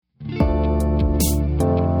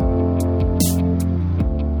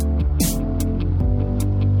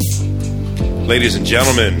Ladies and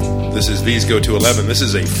gentlemen, this is These Go to 11. This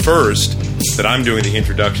is a first that I'm doing the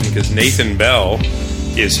introduction because Nathan Bell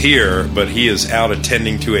is here, but he is out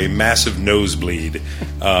attending to a massive nosebleed.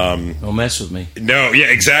 Don't mess with me. No, yeah,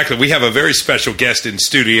 exactly. We have a very special guest in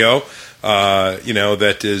studio,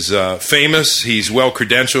 that is famous. He's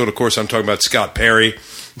well-credentialed. Of course, I'm talking about Scott Perry,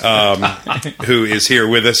 who is here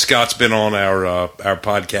with us. Scott's been on our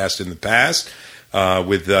podcast in the past.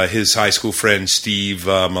 With his high school friend Steve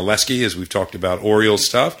Molesky, as we've talked about Orioles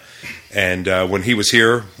stuff. And when he was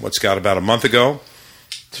here, Scott, about a month ago?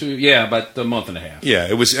 About a month and a half. Yeah,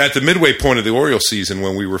 it was at the midway point of the Orioles season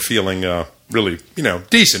when we were feeling really,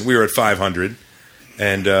 decent. We were at 500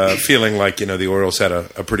 and feeling like, the Orioles had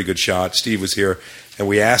a pretty good shot. Steve was here, and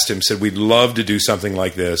we asked him, said, we'd love to do something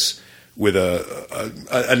like this with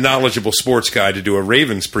a knowledgeable sports guy to do a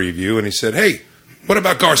Ravens preview. And he said, hey, what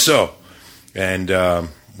about Garceau? And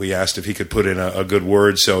we asked if he could put in a good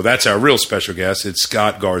word. So that's our real special guest. It's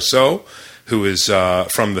Scott Garceau, who is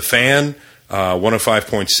from The Fan,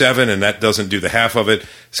 105.7, and that doesn't do the half of it.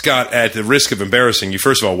 Scott, at the risk of embarrassing you,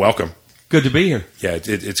 first of all, welcome. Good to be here. Yeah,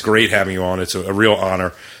 it's great having you on. It's a real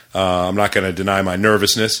honor. I'm not going to deny my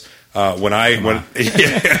nervousness. When I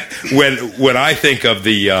think of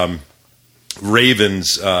the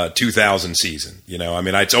Ravens 2000 season,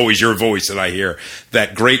 it's always your voice that I hear.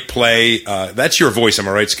 That great play, that's your voice, am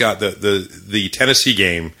I right, Scott? The Tennessee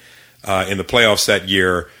game in the playoffs that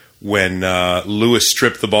year when Lewis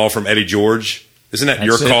stripped the ball from Eddie George. Isn't that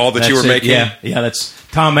your call that you were making? Yeah, that's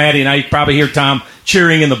Tom Addy, and I probably hear Tom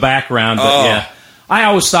cheering in the background. But yeah, I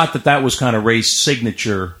always thought that was kind of Ray's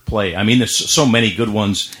signature play. I mean, there's so many good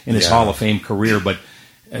ones in his Hall of Fame career, but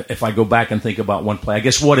if I go back and think about one play, I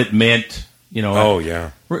guess what it meant.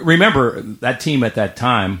 Remember, that team at that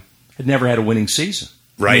time had never had a winning season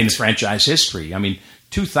in franchise history.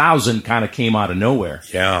 2000 kind of came out of nowhere.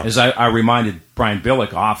 Yeah. As I reminded Brian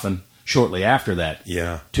Billick often shortly after that.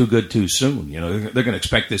 Yeah. Too good, too soon. They're going to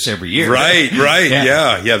expect this every year. Right.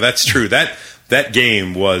 Yeah, that's true. That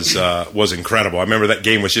game was incredible. I remember that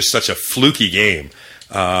game was just such a fluky game.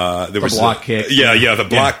 There was block kick. The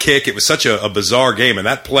block kick. It was such a bizarre game, and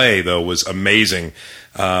that play though was amazing.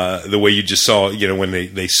 The way you just saw, when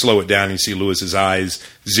they slow it down, and you see Lewis's eyes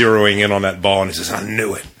zeroing in on that ball, and he says, "I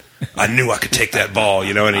knew it. I knew I could take that ball,"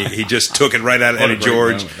 and he just took it right out of Eddie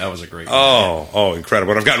George. Moment. That was a great moment. Oh,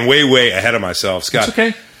 incredible. And I've gotten way ahead of myself, Scott. It's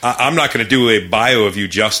okay. I'm not going to do a bio of you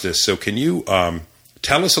justice. So can you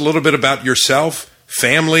tell us a little bit about yourself,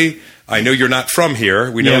 family? I know you're not from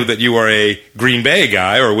here. We know that you are a Green Bay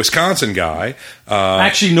guy or a Wisconsin guy.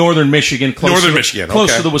 Actually, northern Michigan. Close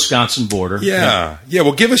to the Wisconsin border. Yeah.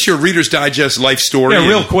 Well, give us your Reader's Digest life story. Yeah,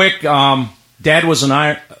 real quick. Dad was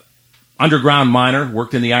an underground miner,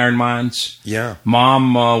 worked in the iron mines. Yeah.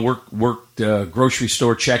 Mom worked grocery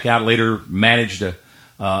store checkout, later managed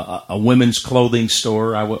a women's clothing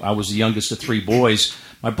store. I was the youngest of three boys.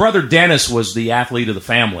 My brother Dennis was the athlete of the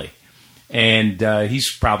family. And he's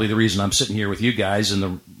probably the reason I'm sitting here with you guys and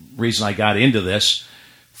the reason I got into this.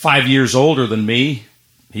 5 years older than me.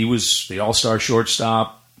 He was the all-star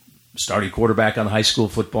shortstop, starting quarterback on the high school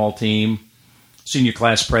football team, senior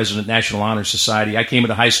class president, National Honor Society. I came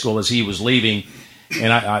into high school as he was leaving,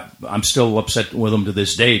 and I'm still upset with him to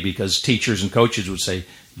this day because teachers and coaches would say,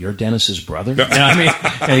 "You're Dennis's brother?"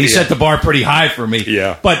 And he set the bar pretty high for me.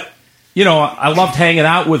 Yeah. But I loved hanging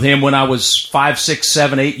out with him when I was 5, 6,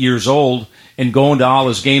 7, 8 years old and going to all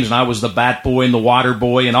his games. And I was the bat boy and the water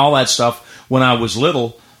boy and all that stuff when I was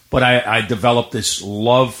little. But I developed this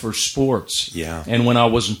love for sports. Yeah. And when I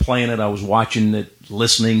wasn't playing it, I was watching it,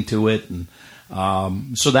 listening to it. And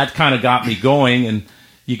so that kind of got me going. And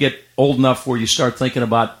you get old enough where you start thinking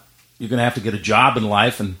about you're going to have to get a job in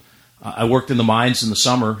life. And I worked in the mines in the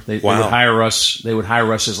summer. They would hire us. They would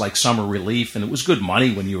hire us as like summer relief, and it was good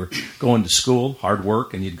money when you were going to school, hard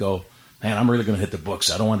work, and you'd go, "Man, I'm really going to hit the books.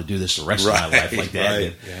 I don't want to do this the rest of my life like Dad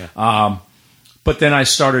did." Yeah. But then I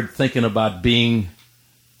started thinking about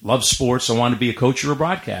love sports. I wanted to be a coach or a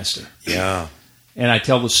broadcaster. Yeah. And I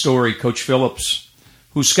tell the story. Coach Phillips,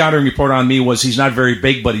 whose scouting report on me was he's not very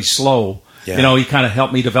big, but he's slow. Yeah. He kind of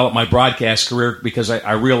helped me develop my broadcast career because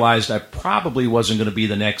I realized I probably wasn't going to be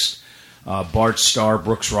the next Bart Starr,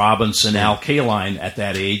 Brooks Robinson, Al Kaline at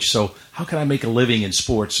that age. So how can I make a living in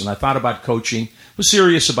sports? And I thought about coaching, was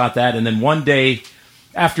serious about that. And then one day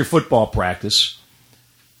after football practice,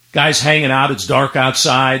 guys hanging out, it's dark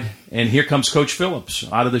outside, and here comes Coach Phillips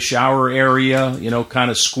out of the shower area,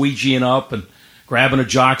 kind of squeegeeing up and grabbing a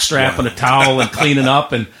jock strap and a towel and cleaning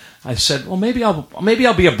up. And I said, well, maybe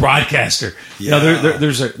I'll be a broadcaster. Yeah.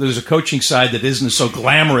 There's a coaching side that isn't so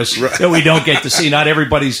glamorous that we don't get to see. Not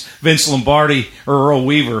everybody's Vince Lombardi or Earl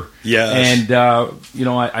Weaver. Yes. And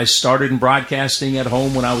I started in broadcasting at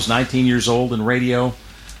home when I was 19 years old in radio.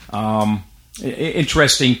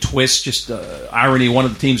 Interesting twist, just irony. One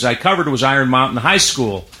of the teams I covered was Iron Mountain High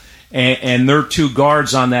School, and their two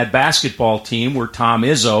guards on that basketball team were Tom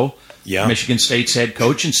Izzo, Michigan State's head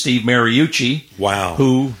coach, and Steve Mariucci,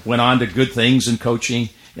 who went on to good things in coaching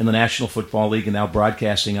in the National Football League and now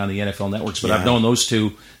broadcasting on the NFL networks. But I've known those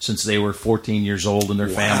two since they were 14 years old and their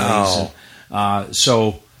families.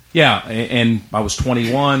 And, and I was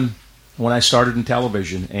 21 when I started in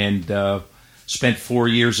television and spent 4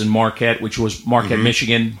 years in Marquette, which was Marquette,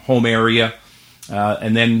 Michigan, home area.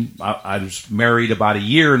 And then I was married about a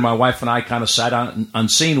year, and my wife and I kind of sat on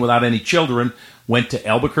unseen without any children, went to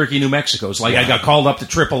Albuquerque, New Mexico. It's like I got called up to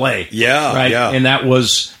AAA. Right? And that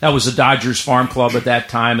was the Dodgers Farm Club at that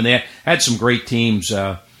time, and they had some great teams.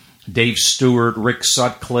 Dave Stewart, Rick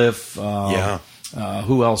Sutcliffe.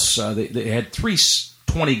 Who else? They had 3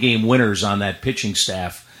 20-game winners on that pitching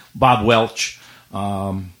staff. Bob Welch.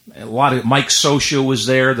 A lot of Mike Socia was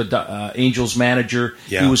there, the Angels manager.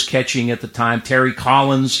 He was catching at the time. Terry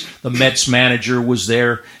Collins, the Mets manager, was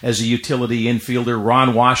there as a utility infielder.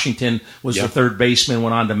 Ron Washington was the third baseman,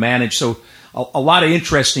 went on to manage. So a lot of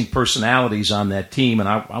interesting personalities on that team, and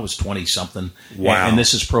I was 20-something. Wow. And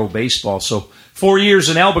this is pro baseball. So 4 years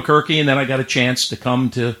in Albuquerque, and then I got a chance to come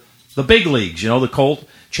to the big leagues. The Colt.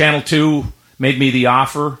 Channel 2 made me the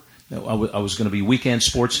offer. I was going to be weekend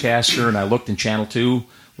sportscaster, and I looked, and Channel 2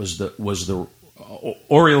 was the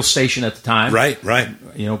Orioles station at the time. Right.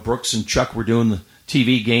 Brooks and Chuck were doing the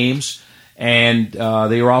TV games, and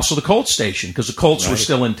they were also the Colts station because the Colts were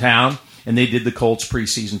still in town, and they did the Colts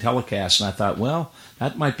preseason telecast. And I thought, well,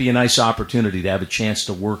 that might be a nice opportunity to have a chance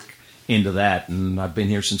to work into that. And I've been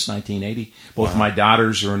here since 1980. Both my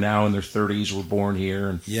daughters are now in their 30s, were born here,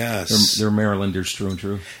 and they're Marylanders through and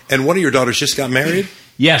through. And one of your daughters just got married?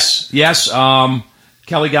 Yes.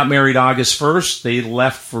 Kelly got married August 1st. They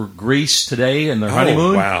left for Greece today in their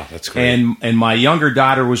honeymoon. Wow, that's great. And my younger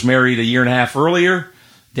daughter was married a year and a half earlier,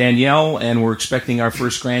 Danielle, and we're expecting our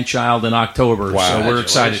first grandchild in October. Wow. So we're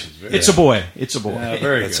excited. It's a boy. It's a boy.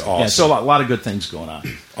 Very That's good. awesome. Yeah, so a lot of good things going on.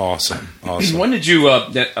 Awesome. When did you?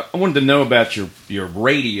 I wanted to know about your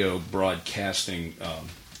radio broadcasting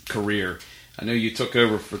career. I know you took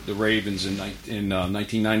over for the Ravens in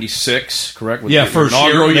 1996, correct? With first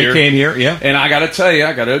inaugural year. They came here, And I got to tell you,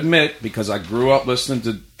 I got to admit, because I grew up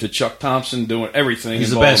listening to Chuck Thompson doing everything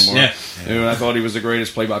He's in the best, Baltimore. And I thought he was the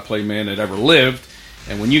greatest play-by-play man that ever lived.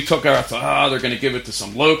 And when you took over, I thought, they're going to give it to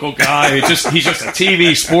some local guy. He's just a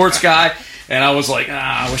TV sports guy. And I was like,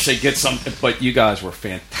 I wish they'd get something. But you guys were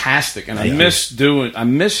fantastic, and I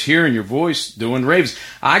miss hearing your voice doing Ravens.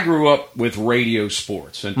 I grew up with radio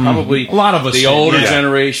sports, and probably a lot of us the did, older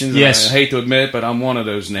generations. Yes, I hate to admit it, but I'm one of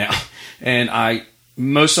those now. And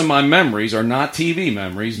most of my memories are not TV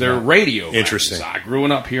memories; they're radio. Interesting. Memories. I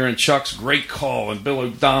grew up hearing Chuck's great call and Bill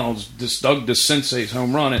O'Donnell's Doug DeCince's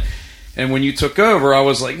home run. And when you took over, I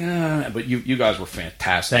was like, but you guys were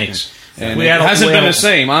fantastic. Thanks. And it hasn't been the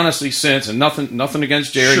same, honestly, since. And nothing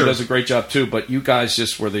against Jerry, Sure. who does a great job too. But you guys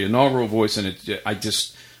just were the inaugural voice, and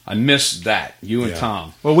I missed that. You and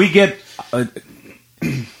Tom. Well,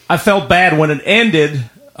 I felt bad when it ended,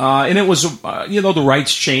 and it was the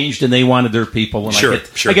rights changed, and they wanted their people. And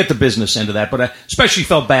I get the business end of that, but I especially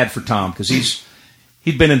felt bad for Tom because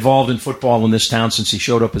he'd been involved in football in this town since he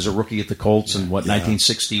showed up as a rookie at the Colts in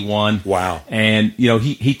 1961. Wow. And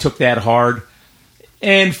he took that hard.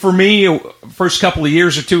 And for me, first couple of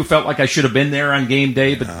years or two, felt like I should have been there on game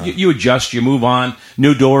day. But you adjust, you move on,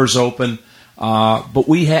 new doors open. But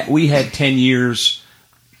we had 10 years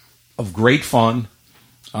of great fun.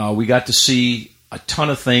 We got to see a ton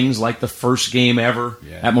of things, like the first game ever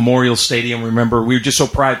at Memorial Stadium. Remember, we were just so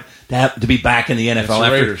proud to be back in the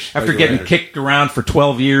NFL after getting kicked around for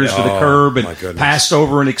 12 years to the curb and passed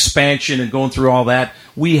over an expansion and going through all that.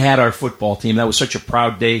 We had our football team. That was such a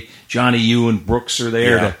proud day. Johnny Yu and Brooks are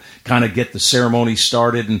there to kind of get the ceremony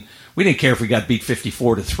started, and we didn't care if we got beat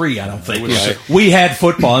 54-3. I don't think we had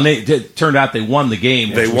football, and it turned out they won the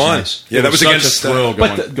game. They won. Nice. Yeah, that was against a thrill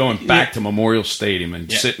going back to Memorial Stadium and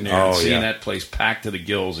sitting there and seeing that place packed to the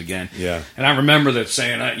gills again. Yeah, and I remember that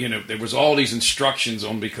saying, there was all these instructions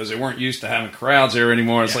on because they weren't used to having crowds there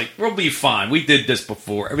anymore. It's like, we'll be fine. We did this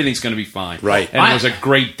before. Everything's going to be fine. Right, and it was a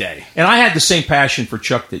great day. And I had the same passion for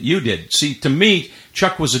Chuck that you did. See, to me,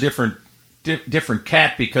 Chuck was a different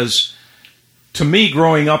cat because, to me,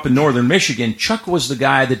 growing up in northern Michigan, Chuck was the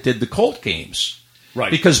guy that did the Colt games. Right.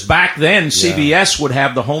 Because back then, CBS would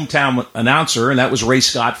have the hometown announcer, and that was Ray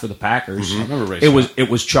Scott for the Packers. I remember Ray It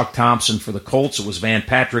was Chuck Thompson for the Colts. It was Van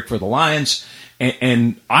Patrick for the Lions.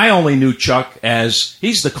 And I only knew Chuck as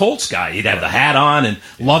he's the Colts guy. He'd have the hat on and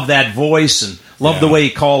love that voice and love the way he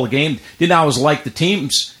called the game. Didn't always like the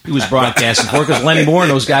teams he was broadcasting for because Lenny Moore and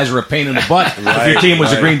those guys were a pain in the butt if your team was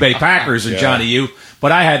the Green Bay Packers and Johnny U.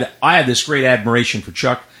 But I had this great admiration for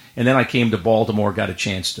Chuck. And then I came to Baltimore, got a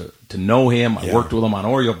chance to know him. I worked with him on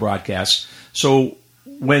Oriole broadcasts. So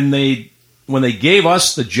when they gave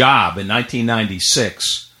us the job in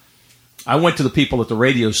 1996, I went to the people at the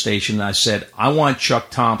radio station and I said, I want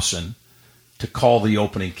Chuck Thompson to call the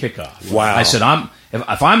opening kickoff. Wow. I said,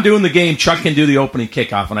 if I'm doing the game, Chuck can do the opening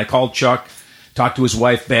kickoff. And I called Chuck, talked to his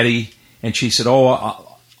wife, Betty, and she said,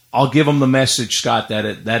 I'll give him the message, Scott, that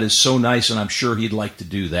is so nice, and I'm sure he'd like to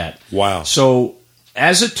do that. Wow. So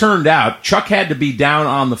as it turned out, Chuck had to be down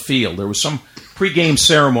on the field. There was some pregame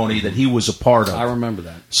ceremony that he was a part of. I remember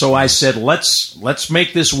that. So I said, let's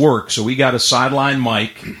make this work. So we got a sideline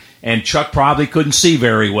mic, and Chuck probably couldn't see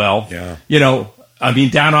very well. Yeah.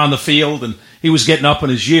 Down on the field, and he was getting up in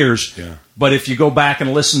his years. Yeah. But if you go back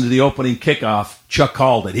and listen to the opening kickoff, Chuck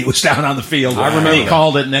called it. He was down on the field. I remember He that.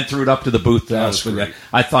 called it and then threw it up to the booth to us. was great.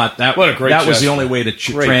 I thought that What a great that was the gesture. only way to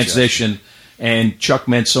Great transition. And Chuck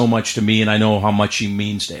meant so much to me, and I know how much he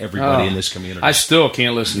means to everybody in this community. I still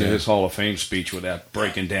can't listen to his Hall of Fame speech without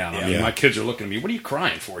breaking down. I mean, Yeah. my kids are looking at me. What are you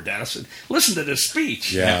crying for, Dad? I said, listen to this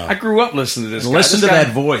speech. Yeah. I grew up listening to this. guy. Listen This to guy-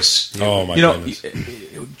 that voice. Oh, my you know, goodness.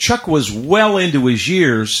 Chuck was well into his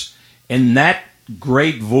years, and that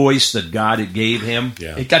great voice that God had gave him.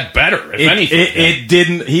 Yeah. It got better, if anything. It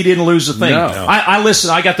didn't. He didn't lose a thing. No. I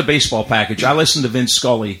listened. I got the baseball package. I listened to Vince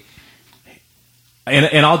Scully,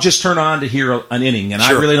 and I'll just turn on to hear an inning. And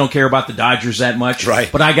Sure. I really don't care about the Dodgers that much. Right.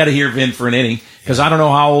 But I got to hear Vin for an inning because I don't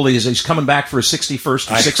know how old he is. He's coming back for his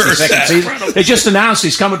 61st or I 62nd heard that. season. They just announced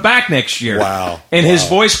he's coming back next year. Wow. And his Wow.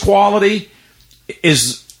 voice quality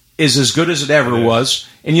is as good as it ever was.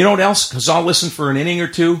 And you know what else? Because I'll listen for an inning or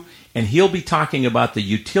two, and he'll be talking about the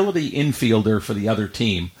utility infielder for the other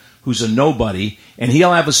team, who's a nobody, and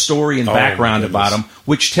he'll have a story and Oh, background my about him,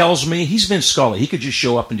 which tells me he's Vince Scully. He could just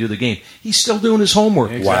show up and do the game. He's still doing his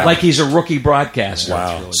homework, Wow. like he's a rookie broadcaster.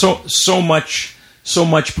 Wow. So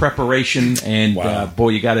much preparation, and Wow. boy,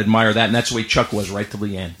 you got to admire that. And that's the way Chuck was right till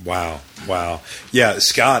the end. Wow. Yeah,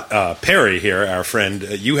 Scott Perry here, our friend,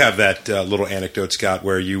 you have that little anecdote, Scott,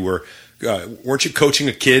 where you weren't you coaching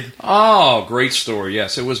a kid? Oh, great story.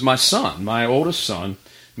 Yes, it was my son. My oldest son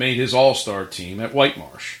made his all-star team at White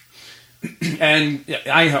Marsh. And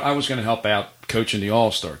I was going to help out coaching the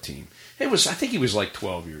all-star team. I think he was like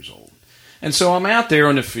 12 years old. And so I'm out there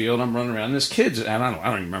on the field. I'm running around. And this kid's, and I don't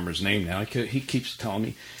even remember his name now. He keeps telling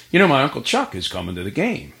me, my Uncle Chuck is coming to the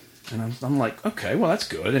game. And I'm like, okay, well, that's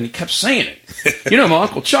good. And he kept saying it. My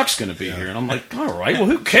Uncle Chuck's going to be here. And I'm like, all right, well,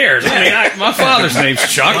 who cares? I mean, my father's name's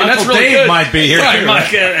Chuck, and that's Uncle really Dave good. might be here, Right, too,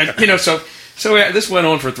 Mike, and, so this went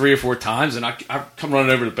on for 3 or 4 times, and I come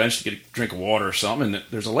running over to the bench to get a drink of water or something, and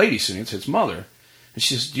there's a lady sitting. It's his mother. And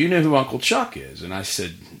she says, do you know who Uncle Chuck is? And I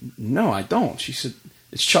said, no, I don't. She said,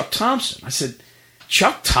 it's Chuck Thompson. I said,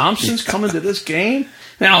 Chuck Thompson's coming to this game?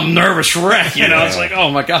 Now I'm nervous wreck, It's like, oh,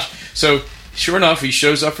 my gosh. So sure enough, he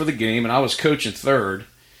shows up for the game, and I was coaching third,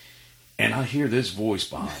 and I hear this voice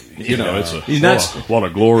behind me. He's not- What a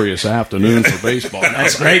glorious afternoon for baseball.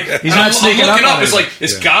 That's great. He's I'm not sneaking looking up on It's him. like,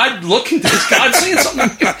 is God looking? Is God seeing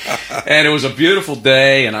something? And it was a beautiful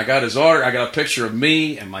day, and I got his art. I got a picture of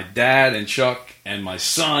me and my dad and Chuck and my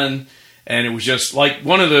son, and it was just like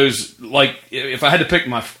one of those. Like if I had to pick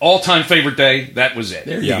my all-time favorite day, that was it.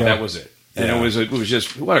 There you go. That was it. And Yeah. it was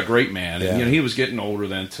just what a great man. And Yeah. he was getting older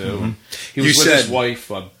then too. And he You was with his said- wife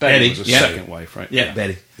Betty. Betty, Was his yeah. second wife, right? Yeah,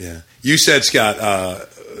 Betty. Yeah. You said, Scott,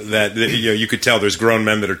 that you could tell there's grown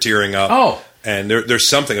men that are tearing up. Oh. And there's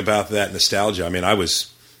something about that nostalgia. I mean,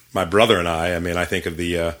 my brother and I think of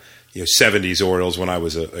the 70s Orioles when I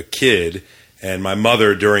was a kid, and my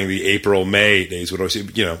mother during the April-May days would always,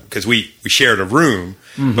 because we shared a room,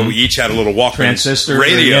 but we each had a little Walkman Transistor,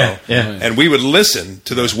 radio, yeah. and we would listen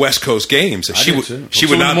to those West Coast games. did too. She Till would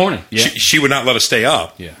 2 in the not. morning. Yeah. She would not let us stay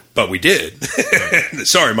up. Yeah. But we did.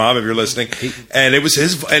 Sorry, Mom, if you're listening. And it was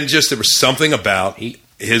his, and just there was something about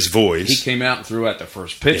his voice. He came out and threw out the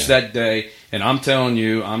first pitch that day, and I'm telling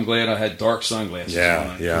you, I'm glad I had dark sunglasses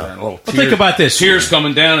Yeah, on. yeah. Well, think about this. Tears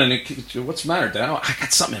coming down, and what's the matter, Dad? Oh, I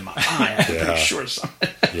got something in my eye. I'm Yeah. pretty sure something.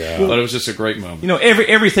 Yeah. But it was just a great moment.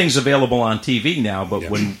 Everything's available on TV now, but Yeah.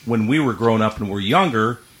 when we were growing up and were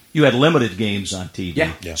younger, you had limited games on TV.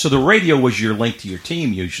 Yeah. Yeah. So the radio was your link to your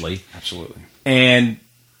team usually. Absolutely. And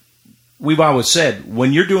we've always said,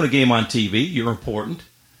 when you're doing a game on TV, you're important.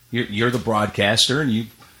 You're the broadcaster,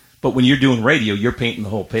 but when you're doing radio, you're painting the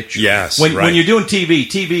whole picture. Yes, When right. you're doing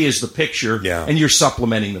TV is the picture, Yeah. and you're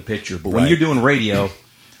supplementing the picture. But when Right. you're doing radio,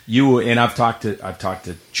 I've talked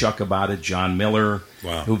to Chuck about it, John Miller,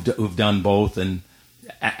 Wow. who've done both, and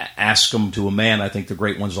ask them to a man. I think the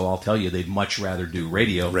great ones will all tell you they'd much rather do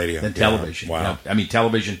radio than yeah. television. Wow. You know, I mean,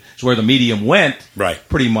 television is where the medium went, Right.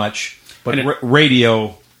 pretty much. But And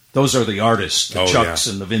radio, those are the artists, the Oh, Chucks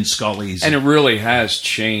yeah. and the Vince Scullys. And it really has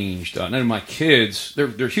changed. And my kids,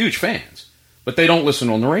 they're huge fans, but they don't listen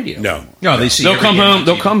on the radio. No. anymore. no, they see They'll every come game on home.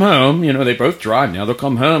 They'll TV. come home. You know, they both drive now. They'll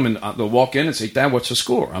come home and they'll walk in and say, "Dad, what's the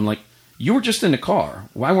score?" I'm like, "You were just in the car.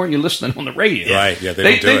 Why weren't you listening on the radio?" Right, yeah, they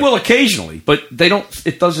don't do they it. will occasionally, but they don't.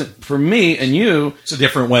 It doesn't for me and you. It's a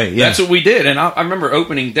different way. Yeah. That's what we did. And I remember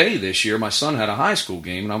opening day this year. My son had a high school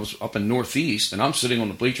game, and I was up in Northeast, and I'm sitting on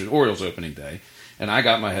the bleachers. Orioles opening day. And I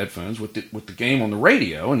got my headphones with the game on the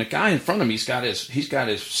radio, and the guy in front of me, he's got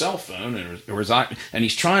his cell phone or his and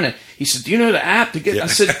he's trying to. He said, "Do you know the app to get?" I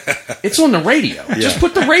said, "It's on the radio. Just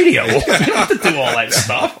put the radio on. You don't have to do all that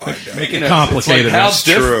stuff. Make it complicated. It's like how That's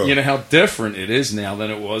true. You know how different it is now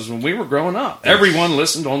than it was when we were growing up. Everyone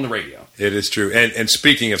listened on the radio. It is true. And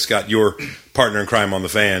speaking of Scott, your partner in crime on the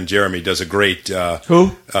fan, Jeremy, does a great.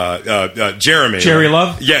 Who? Jeremy. Jerry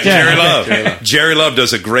Love? Yeah, Yeah, Jerry okay. Love. Jerry Love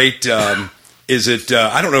does a great. Is it?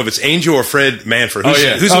 I don't know if it's Angel or Fred Manfred. Who's, Oh,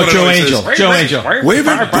 yeah. Who's the Oh, one who Joe always Angel. says, Joe Angel. Wave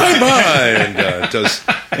it bye-bye, and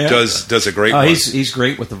does a great Oh, one. he's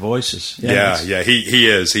great with the voices. Yeah, it's- he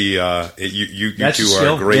is. You That's two a are a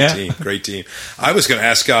skill. great Yeah. team. Great team. I was going to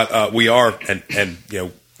ask Scott. We are, and you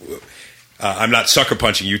know, I'm not sucker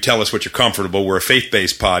punching you. Tell us what you're comfortable. We're a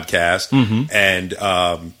faith-based podcast,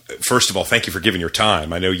 and first of all, thank you for giving your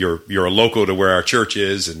time. I know you're a local to where our church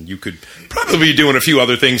is, and you could probably be doing a few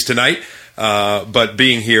other things tonight. But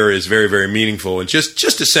being here is very, very meaningful, and just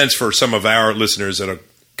a sense for some of our listeners that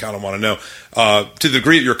kind of want to know to the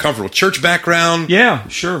degree that you're comfortable. Church background, Yeah,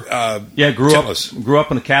 sure. Grew tell up us. grew up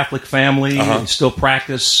in a Catholic family. Still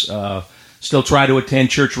practice. Still try to attend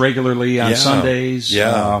church regularly on Yeah. Sundays.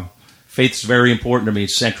 Yeah. Faith's very important to me.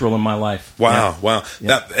 It's central in my life. Wow, Yeah.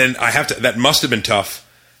 wow. That must have been tough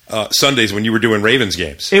Sundays when you were doing Ravens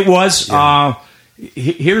games. It was.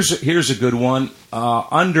 Here's a good one.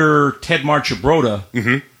 Under Ted Marchibroda,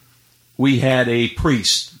 we had a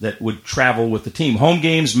priest that would travel with the team. Home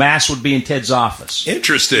games, Mass would be in Ted's office.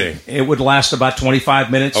 Interesting. It would last about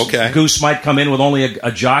 25 minutes. Okay. Goose might come in with only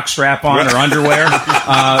a jock strap on or underwear.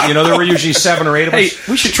 There were usually 7 or 8 of us.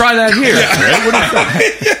 Hey, we should try that here.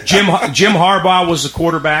 Jim Harbaugh was the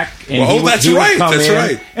quarterback. And Well, that's would right, come that's in.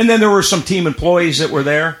 right. And then there were some team employees that were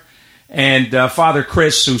there. And Father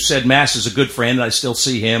Chris, who said Mass is a good friend, I still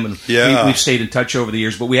see him, and Yeah. we've stayed in touch over the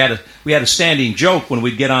years. But we had a standing joke when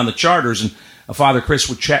we'd get on the charters, and Father Chris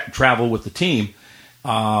would travel with the team.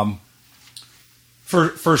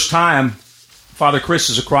 First time, Father Chris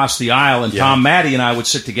is across the aisle, and Tom Maddie and I would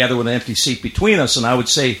sit together with an empty seat between us, and I would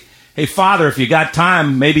say, "Hey, Father, if you got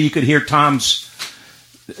time, maybe you could hear Tom's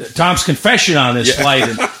confession on this flight."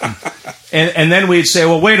 And then we'd say,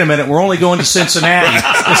 "Well, wait a minute, we're only going to Cincinnati.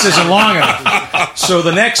 This isn't long enough." So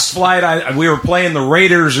the next flight, we were playing the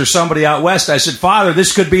Raiders or somebody out west. I said, "Father,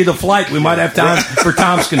 this could be the flight. We might have time for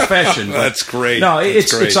Tom's confession." But That's great. No,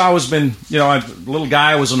 That's great. it's always been, little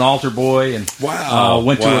guy, I was an altar boy, and Wow.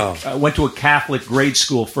 went Wow. to a Catholic grade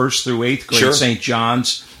school 1st through 8th grade, Sure. St.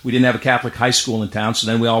 John's. We didn't have a Catholic high school in town, so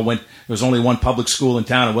then we all went. There was only one public school in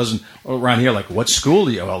town. It wasn't around here. Like, what school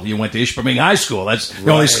do you? Well, you went to Ishpeming High School. That's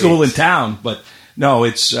the only Right. school in town. But no,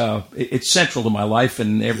 it's central to my life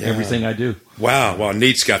and everything I do. Wow,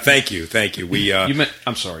 neat, Scott. Thank you. We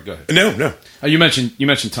I'm sorry. Go ahead. no. You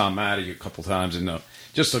mentioned Tom Maddie a couple times, and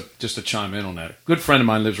just to chime in on that, a good friend of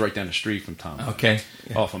mine lives right down the street from Tom. Okay,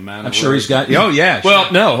 Off of Manor I'm sure Road. he's got. Oh yeah.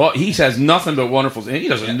 Well, no, he has nothing but wonderful. And he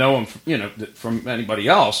doesn't know him, from anybody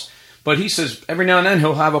else. But he says every now and then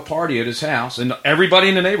he'll have a party at his house, and everybody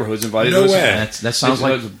in the neighborhood's invited. No to his way. house. That sounds It's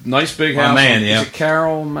like a nice big my house. man, yeah. Is it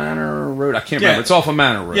Carroll Manor Road? I can't Yeah. remember. It's off of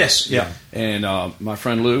Manor Road. Yes, yeah. And my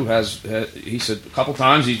friend Lou he said a couple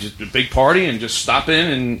times he's just a big party and just stop in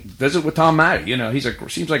and visit with Tom Maddie.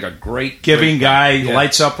 Seems like a great giving great guy, Yeah.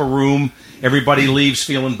 lights up a room. Everybody leaves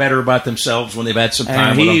feeling better about themselves when they've had some time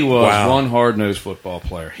And with he him. was Wow. one hard-nosed football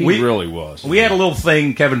player. He really was. We had a little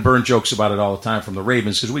thing, Kevin Byrne jokes about it all the time from the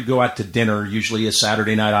Ravens, because we'd go out to dinner, usually a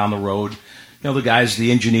Saturday night on the road. The guys,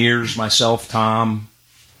 the engineers, myself, Tom,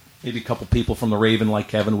 maybe a couple people from the Raven like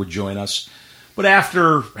Kevin would join us. But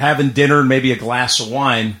after having dinner and maybe a glass of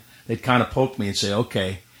wine, they'd kind of poke me and say,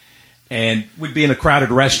 okay. And we'd be in a crowded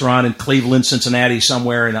restaurant in Cleveland, Cincinnati,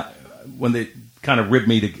 somewhere, and when they kind of ribbed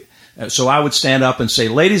me So I would stand up and say,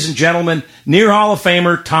 "Ladies and gentlemen, near Hall of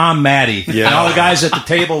Famer Tom Maddie." Yeah. And all the guys at the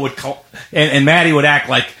table would call, and Maddie would act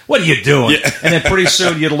like, "What are you doing?" Yeah. And then pretty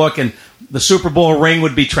soon you'd look, and the Super Bowl ring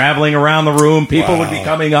would be traveling around the room. People would be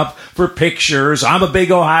coming up for pictures. I'm a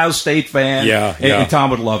big Ohio State fan. Yeah, and Tom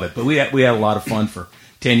would love it. But we had a lot of fun for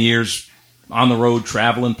 10 years. On the road,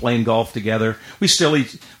 traveling, playing golf together. We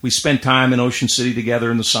spend time in Ocean City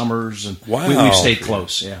together in the summers, and we've stayed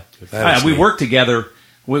close. Yeah, we worked together.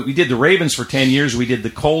 We did the Ravens for 10 years. We did the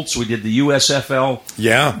Colts. We did the USFL.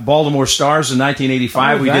 Yeah, Baltimore Stars in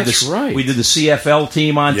 1985. Oh, We did the CFL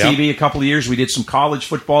team on TV a couple of years. We did some college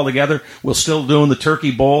football together. We're still doing the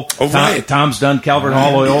Turkey Bowl. Oh, right. Tom's done Calvert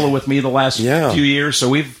Hall Loyola with me the last Yeah. few years. So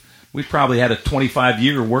we've probably had a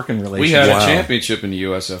 25-year working relationship. We had a championship in the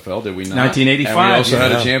USFL, did we not? 1985. And we also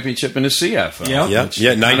had a championship in the CFL. Yeah.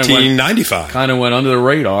 1995. Kind of went under the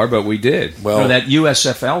radar, but we did. Well, that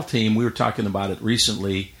USFL team, we were talking about it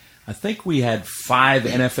recently. I think we had 5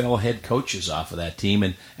 NFL head coaches off of that team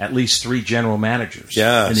and at least 3 general managers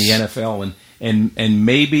in the NFL. And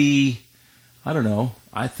maybe, I don't know,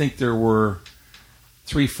 I think there were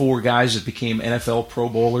 3-4 guys that became NFL Pro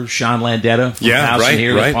Bowlers. Sean Landetta from Towson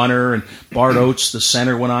here, the punter, and Bart Oates, the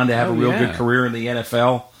center, went on to have a real good career in the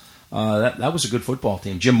NFL. That was a good football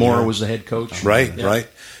team. Jim Mora was the head coach. Right.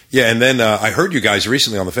 Yeah, and then I heard you guys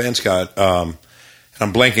recently on the Fan Scott. And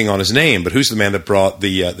I'm blanking on his name, but who's the man that brought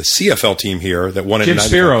the CFL team here that won it? Jim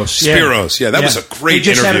Spiros. Spiros. Yeah, that was a great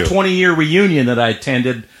interview. He just had a 20-year reunion that I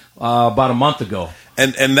attended about a month ago.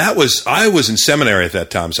 And that was, I was in seminary at that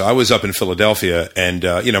time, so I was up in Philadelphia, and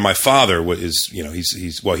my father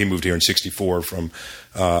he moved here in '64 from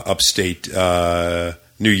upstate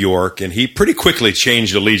New York, and he pretty quickly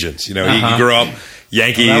changed allegiance. He grew up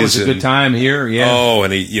Yankees. Well, that was a good time here. Yeah. Oh,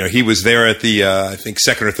 and he was there at the I think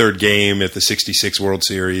second or third game at the '66 World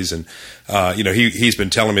Series, and he's been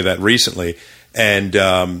telling me that recently, and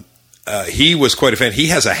he was quite a fan. He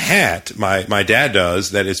has a hat. My dad does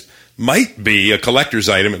that might be a collector's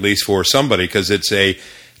item, at least for somebody, because it's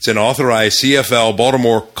an authorized CFL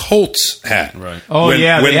Baltimore Colts hat. Right. Oh, they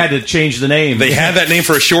had to change the name. They had that name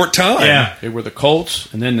for a short time. Yeah. They were the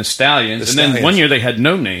Colts, and then the Stallions, then one year they had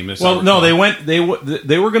no name. Well, no, they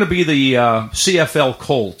were going to be the CFL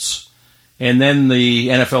Colts, and then the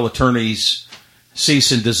NFL attorneys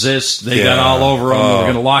cease and desist. They got all over them. They were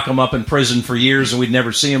going to lock them up in prison for years, and we'd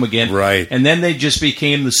never see them again. Right. And then they just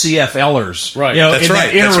became the CFLers. Right. That's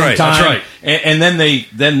right. Interim That's right. time. That's right. And then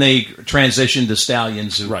they transitioned to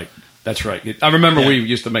Stallions. Right. That's right. I remember we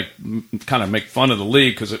used to make fun of the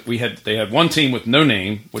league because they had one team with no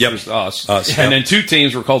name, which was us, and then 2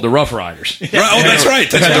 teams were called the Rough Riders. Right. Oh, that's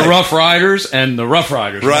right. They had the Rough Riders and the Rough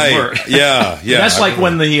Riders. Right. Yeah. That's like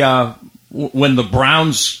when the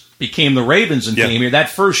Browns became the Ravens and came here. That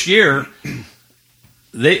first year,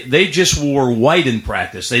 they just wore white in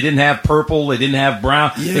practice. They didn't have purple. They didn't have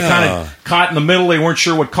brown. Yeah. They kind of caught in the middle. They weren't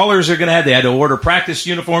sure what colors they're going to have. They had to order practice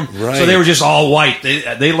uniform. Right. So they were just all white.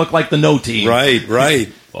 They looked like the no team.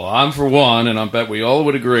 Right. Well, I'm for one, and I bet we all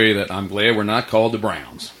would agree that I'm glad we're not called the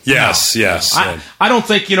Browns. Yes. I don't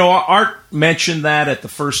think, Art mentioned that at the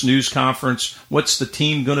first news conference. What's the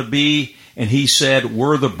team going to be? And he said,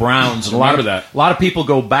 we're the Browns. And a lot of people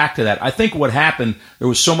go back to that. I think what happened, there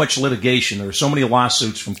was so much litigation. There were so many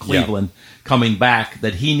lawsuits from Cleveland coming back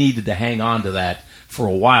that he needed to hang on to that for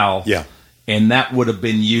a while. Yeah. And that would have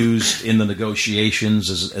been used in the negotiations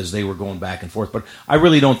as they were going back and forth. But I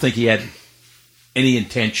really don't think he had any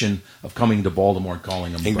intention of coming to Baltimore and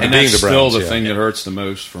calling them the Browns. And that's still the thing that hurts the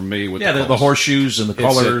most for me. With the horseshoes and the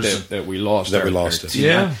colors. That we lost. That we lost it.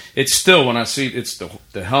 Yeah. It's still, when I see, it's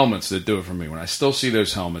the helmets that do it for me. When I still see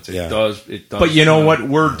those helmets, it does. But you know what?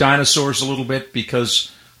 We're dinosaurs a little bit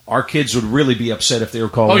because our kids would really be upset if they were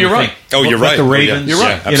called. Oh, you're right. You're right. The Ravens. You're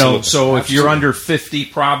right. So if you're under 50,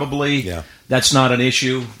 probably that's not an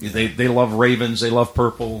issue. They love Ravens. They love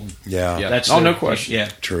purple. Yeah. That's no question. Yeah.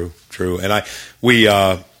 True. And we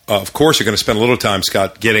of course are going to spend a little time,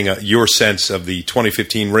 Scott, getting your sense of the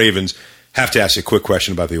 2015 Ravens. Have to ask you a quick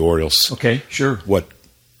question about the Orioles. Okay, sure.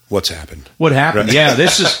 What's happened? What happened? Right. Yeah,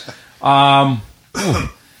 this is.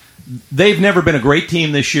 They've never been a great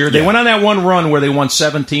team this year. They went on that one run where they won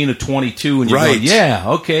 17-22, and you're going, yeah,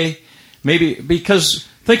 okay, maybe, because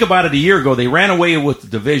think about it. A year ago, they ran away with the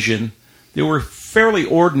division. They were fairly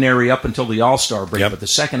ordinary up until the All-Star break, but the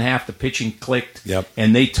second half, the pitching clicked,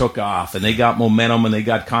 and they took off, and they got momentum, and they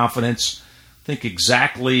got confidence. I think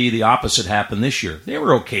exactly the opposite happened this year. They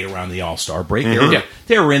were okay around the All-Star break.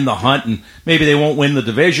 They were in the hunt, and maybe they won't win the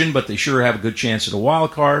division, but they sure have a good chance at a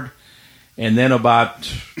wild card. And then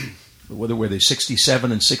about whether were they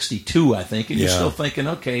 67 and 62, I think, and you're still thinking,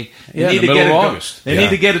 okay, in the middle of August. They need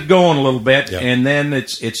to get it going a little bit, Yeah. and then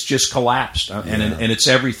it's just collapsed, and it's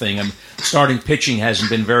everything. Starting pitching hasn't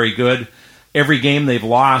been very good. Every game they've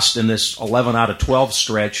lost in this 11 out of 12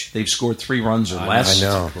 stretch, they've scored 3 runs or less. I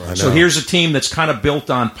know. So here's a team that's kind of built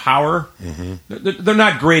on power. They're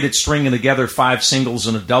not great at stringing together 5 singles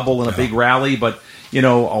and a double and a big rally, but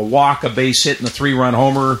a walk, a base hit, and a 3-run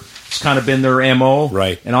homer has kind of been their MO.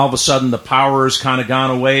 Right. And all of a sudden the power has kind of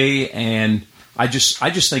gone away, and I just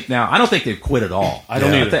think now, I don't think they've quit at all. I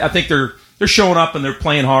don't either. I think they're showing up and they're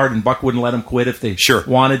playing hard, and Buck wouldn't let them quit if they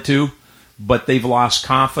wanted to. But they've lost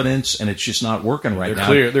confidence, and it's just not working right now.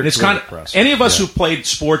 They're it's clear kind of depressed. any of us who played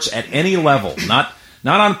sports at any level, not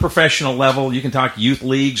on a professional level. You can talk youth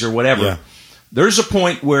leagues or whatever. Yeah. There's a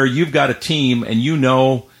point where you've got a team, and you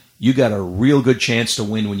got a real good chance to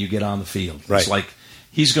win when you get on the field. Right. It's like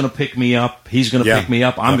he's going to pick me up. He's going to pick me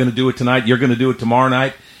up. I'm going to do it tonight. You're going to do it tomorrow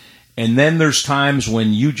night. And then there's times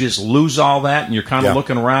when you just lose all that, and you're kind of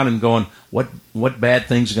looking around and going, what bad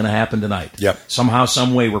thing's going to happen tonight? Yep. Somehow,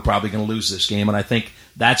 some way, we're probably going to lose this game, and I think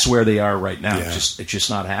that's where they are right now. Yeah. It's just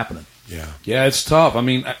not happening. Yeah, it's tough. I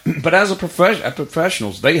mean, but as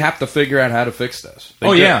professionals, they have to figure out how to fix this.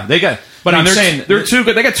 They got. But I'm saying they're too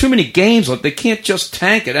good. They got too many games left. They can't just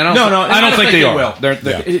tank it. I don't think they will. They're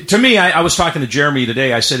To me, I was talking to Jeremy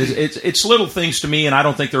today. I said it's little things to me, and I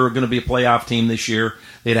don't think they're going to be a playoff team this year.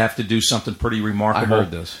 They'd have to do something pretty remarkable. I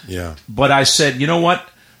heard this. Yeah. But I said, you know what?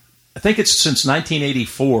 I think it's since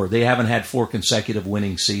 1984 they haven't had 4 consecutive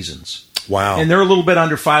winning seasons. Wow. And they're a little bit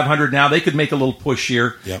under 500 now. They could make a little push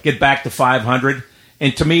here, get back to 500.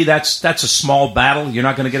 And to me, that's a small battle. You're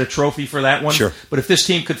not going to get a trophy for that one. Sure. But if this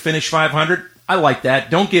team could finish 500, I like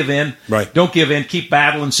that. Don't give in. Right. Don't give in. Keep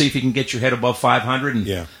battling. See if you can get your head above 500.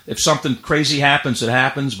 And if something crazy happens, it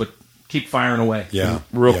happens. But keep firing away. Yeah.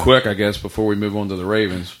 Real quick, I guess, before we move on to the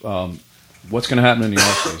Ravens, what's going to happen in the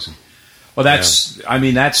offseason? Well,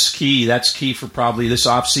 that's key. That's key for probably this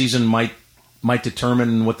offseason might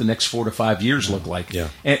determine what the next 4 to 5 years look like. Yeah.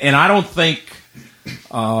 And I don't think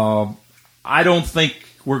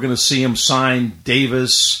we're going to see him sign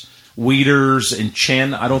Davis, Wieters, and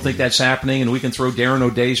Chen. I don't think that's happening. And we can throw Darren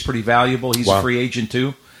O'Day's pretty valuable. He's a free agent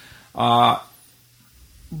too. But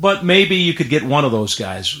maybe you could get one of those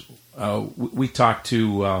guys. We talked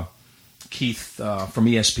to Keith from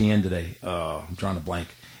ESPN today. I'm drawing a blank.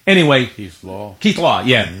 Anyway, Keith Law,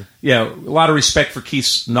 yeah. A lot of respect for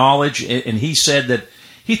Keith's knowledge, and he said that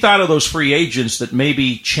he thought of those free agents that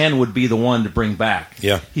maybe Chen would be the one to bring back.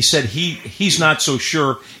 Yeah. He said he's not so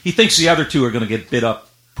sure. He thinks the other two are going to get bid up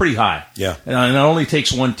pretty high. Yeah. And it only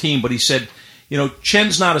takes one team, but he said,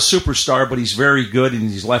 Chen's not a superstar, but he's very good and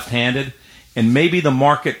he's left-handed. And maybe the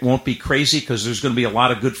market won't be crazy because there's going to be a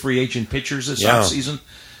lot of good free agent pitchers this offseason.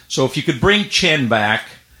 So if you could bring Chen back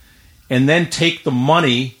and then take the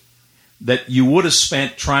money that you would have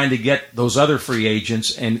spent trying to get those other free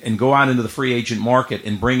agents and go out into the free agent market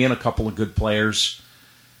and bring in a couple of good players.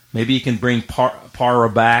 Maybe you can bring Parra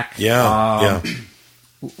back.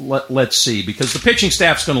 Let's see, because the pitching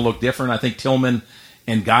staff's going to look different. I think Tillman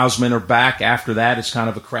and Gausman are back. After that, it's kind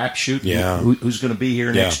of a crapshoot. Yeah. Who's going to be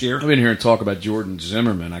here next year? I've been hearing talk about Jordan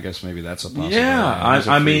Zimmerman. I guess maybe that's a possibility. Yeah,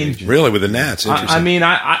 I mean, really with the Nats. Interesting.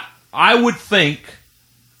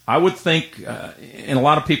 I would think, and a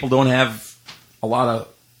lot of people don't have a lot of,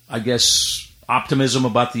 I guess, optimism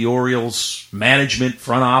about the Orioles management,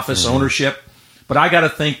 front office, ownership. But I got to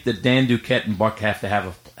think that Dan Duquette and Buck have to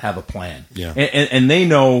have a plan. Yeah. And they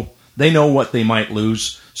know what they might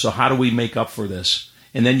lose. So how do we make up for this?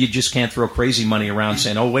 And then you just can't throw crazy money around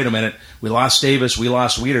saying, oh, wait a minute, we lost Davis, we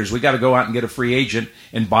lost Wieters. We got to go out and get a free agent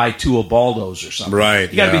and buy 2 Ubaldos or something. Right.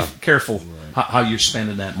 You got to be careful how you're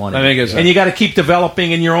spending that money. I think and you got to keep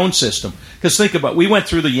developing in your own system. Because think about it. We went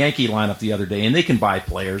through the Yankee lineup the other day, and they can buy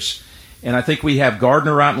players. And I think we have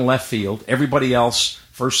Gardner out in left field. Everybody else,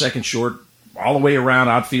 first, second, short, all the way around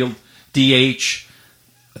outfield, DH.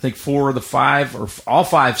 I think 4 of the 5, or all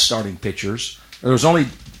 5 starting pitchers. There was only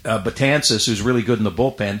Betances, who's really good in the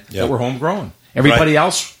bullpen, that were homegrown. Everybody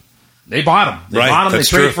else, they bought him. They bought him. They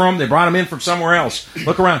traded for him. They brought him in from somewhere else.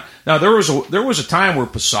 Look around. Now there was a time where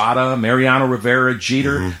Posada, Mariano Rivera,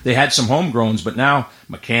 Jeter, they had some homegrowns, but now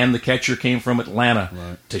McCann, the catcher, came from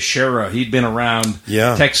Atlanta. Teixeira, he'd been around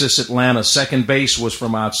Texas, Atlanta. Second base was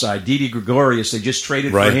from outside. Didi Gregorius, they just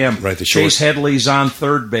traded for him. Chase Headley's on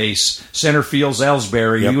third base. Center field's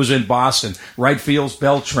Ellsbury. He was in Boston. Right field's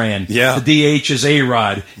Beltran. The DH is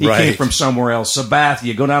A-Rod. He came from somewhere else.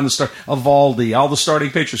 Sabathia, go down the start. Evaldi, all the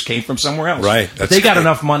starting pitchers came from somewhere else. But they got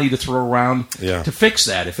enough money to throw around to fix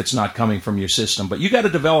that if it's not coming from your system. But you got to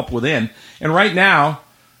develop within. And right now,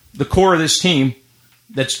 the core of this team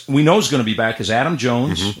that's we know is going to be back is Adam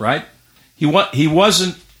Jones, right? He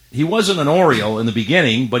wasn't an Oriole in the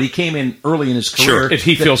beginning, but he came in early in his career. Sure. If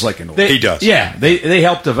he feels like an Oriole. He does. Yeah, they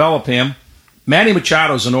helped develop him. Manny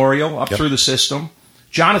Machado's an Oriole up through the system.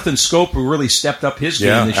 Jonathan Scope, who really stepped up his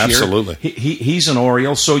game this absolutely. year. He's an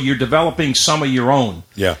Oriole, so you're developing some of your own.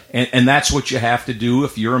 Yeah. And that's what you have to do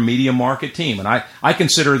if you're a medium market team. And I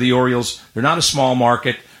consider the Orioles, they're not a small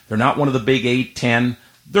market. They're not one of the big 8, 10.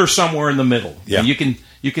 They're somewhere in the middle. Yeah. And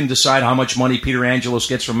you can decide how much money Peter Angelos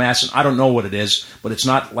gets from Masson. I don't know what it is, but it's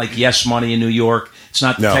not like Yes Money in New York. It's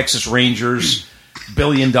not the Texas Rangers $1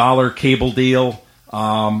 billion cable deal.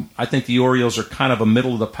 I think the Orioles are kind of a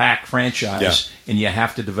middle-of-the-pack franchise, and you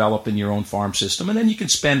have to develop in your own farm system. And then you can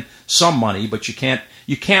spend some money, but you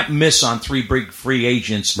can't miss on 3 big free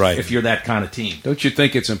agents if you're that kind of team. Don't you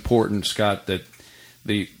think it's important, Scott, that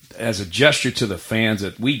as a gesture to the fans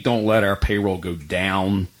that we don't let our payroll go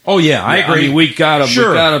down? Oh, yeah, I agree. I mean, we got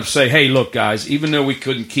to say, hey, look, guys, even though we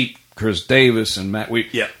couldn't keep Chris Davis and Matt,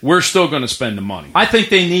 we're still going to spend the money. I think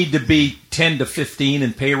they need to be 10 to 15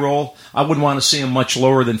 in payroll. I wouldn't want to see them much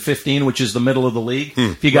lower than 15, which is the middle of the league.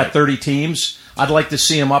 If you got 30 teams, I'd like to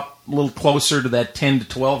see them up a little closer to that 10 to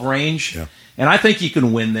 12 range. Yeah. And I think you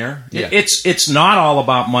can win there. Yeah. It's not all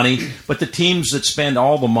about money, but the teams that spend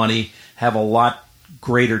all the money have a lot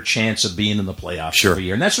greater chance of being in the playoffs every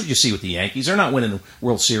year. And that's what you see with the Yankees. They're not winning the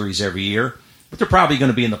World Series every year, but they're probably going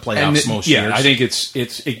to be in the playoffs most years. Yeah, I think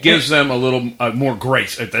it gives them a little more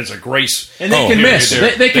grace. There's a grace. And they can miss.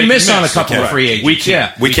 They can miss on a couple of free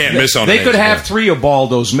agents. We can't miss on They could have 3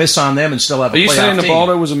 Ubaldos miss on them and still have a playoff team. Are you saying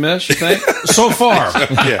Ubaldo was a miss, you think? So far.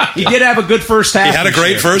 He did have a good first half. He had a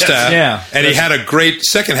great first half. Yeah. And he had a great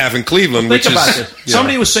second half in Cleveland. Think about this.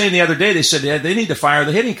 Somebody was saying the other day, they said they need to fire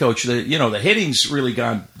the hitting coach. The hitting's really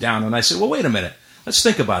gone down. And I said, well, wait a minute. Let's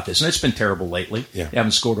think about this. And it's been terrible lately. Yeah. They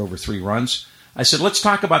haven't scored over 3 runs. I said, let's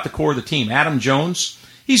talk about the core of the team. Adam Jones,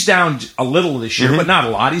 he's down a little this year, but not a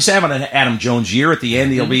lot. He's having an Adam Jones year. At the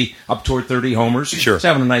end, he'll be up toward 30 homers. Sure. He's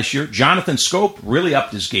having a nice year. Jonathan Scope really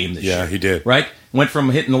upped his game this year. Yeah, he did. Right? Went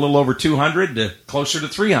from hitting a little over 200 to closer to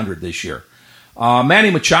 300 this year.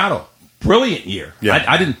 Manny Machado, brilliant year. Yeah.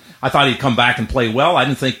 I thought he'd come back and play well. I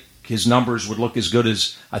didn't think his numbers would look as good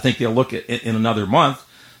as I think they'll look in another month.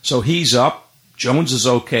 So he's up. Jones is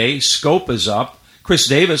okay. Scope is up. Chris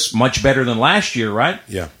Davis, much better than last year, right?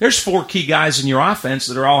 Yeah. There's 4 key guys in your offense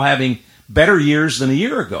that are all having better years than a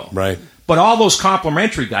year ago. Right. But all those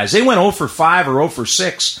complimentary guys, they went 0 for 5 or 0 for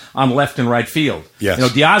 6 on left and right field. Yes.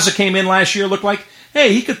 Diaza came in last year, looked like,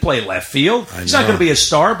 hey, he could play left field. He's not going to be a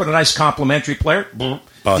star, but a nice complimentary player. Bust.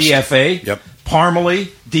 DFA. Yep. Parmalee,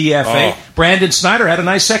 DFA. Oh. Brandon Snyder had a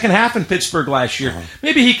nice second half in Pittsburgh last year.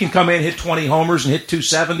 Maybe he can come in, hit 20 homers, and hit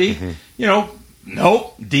 270.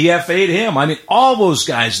 Nope, DFA'd him. I mean, all those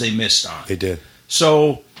guys they missed on. They did.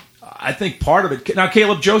 So I think part of it. Now,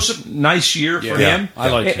 Caleb Joseph, nice year for him. I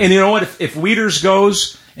like him. And you know what? If Wieters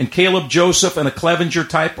goes and Caleb Joseph and a Clevenger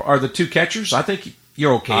type are the 2 catchers, I think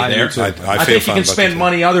you're okay there. I think you can spend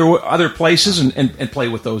money other places and play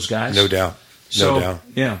with those guys. No doubt. No doubt.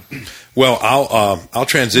 Yeah. Well, I'll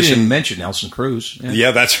transition. You didn't mention Nelson Cruz. Yeah,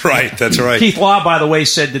 that's right. That's right. Keith Law, by the way,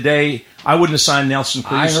 said today, I wouldn't have signed Nelson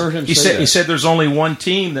Cruz. I heard him say that. He said there's only one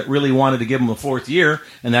team that really wanted to give him a 4th year,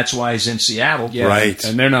 and that's why he's in Seattle. Yeah, right.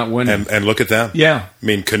 And they're not winning. And look at them. Yeah. I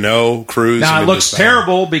mean, Cano, Cruz. Now, it looks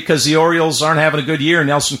terrible because the Orioles aren't having a good year.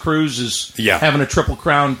 Nelson Cruz is having a Triple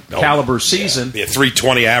Crown caliber season. Yeah,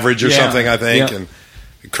 320 average or something, I think. Yeah. And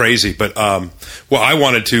crazy. But, I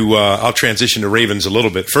wanted to, I'll transition to Ravens a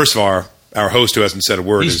little bit. First of all, our host who hasn't said a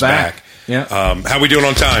word is back. Yeah. How we doing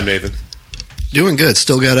on time, Nathan? Doing good.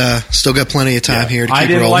 Still got plenty of time here to keep rolling. I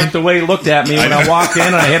didn't like the way he looked at me when I walked in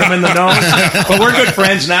and I hit him in the nose. But we're good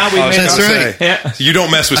friends now. That's right. Yeah. You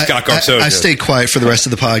don't mess with Scott Garzoja. I stayed quiet for the rest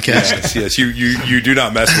of the podcast. Yes. You do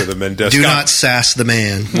not mess with him. And do not sass the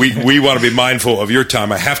man. We want to be mindful of your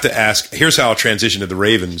time. I have to ask, here's how I'll transition to the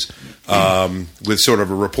Ravens with sort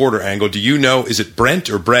of a reporter angle. Do you know, is it Brent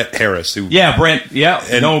or Brett Harris? Yeah, Brent. Yeah,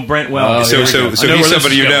 I know Brent well. So he's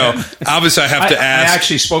somebody you know. Obviously, I have to ask. I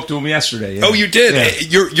actually spoke to him yesterday. Yeah. Oh, you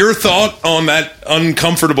did? Yeah. Your thought on that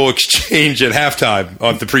uncomfortable exchange at halftime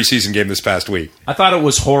of the preseason game this past week? I thought it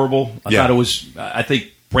was horrible. I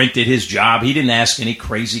think Brent did his job. He didn't ask any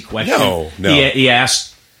crazy questions. No. He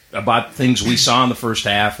asked about things we saw in the first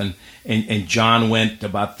half, and John went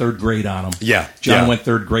about 3rd grade on him. Yeah. John went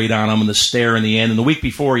 3rd grade on him, and the stare in the end. And the week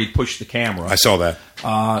before, he'd pushed the camera. I saw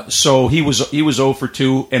that. So he was 0 for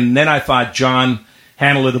 2. And then I thought John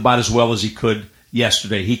handled it about as well as he could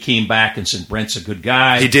yesterday. He came back and said, Brent's a good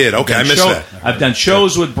guy. He did. Okay, I missed that. I've done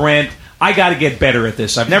shows with Brent. I got to get better at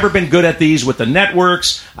this. I've never been good at these with the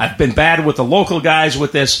networks. I've been bad with the local guys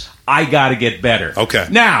with this. I got to get better. Okay.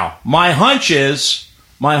 Now, my hunch is,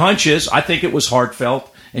 I think it was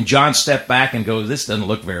heartfelt, and John stepped back and goes, this doesn't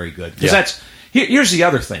look very good. Because here's the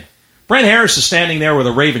other thing. Brent Harris is standing there with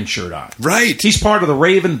a Raven shirt on. Right. He's part of the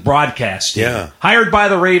Raven broadcast team. Yeah. Hired by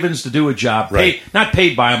the Ravens to do a job. Right. Not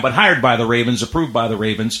paid by them, but hired by the Ravens, approved by the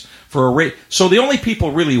Ravens for a So the only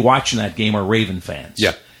people really watching that game are Raven fans.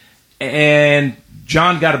 Yeah. And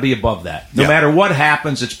John got to be above that. No matter what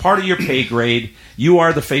happens, it's part of your pay grade. You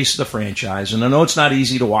are the face of the franchise. And I know it's not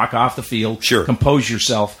easy to walk off the field, compose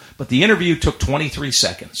yourself, but the interview took 23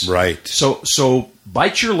 seconds. Right. So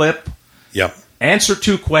bite your lip. Yep. Answer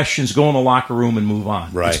 2 questions, go in the locker room, and move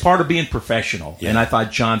on. Right. It's part of being professional. Yeah. And I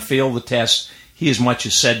thought John failed the test. He as much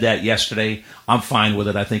as said that yesterday. I'm fine with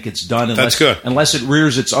it. I think it's done. That's good. Unless it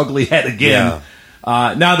rears its ugly head again.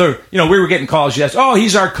 Yeah. Now, we were getting calls yesterday. Oh,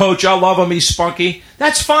 he's our coach. I love him. He's spunky.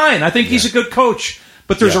 That's fine. I think he's a good coach.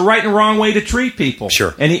 But there's a right and wrong way to treat people.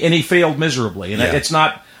 Sure. And he failed miserably. And it's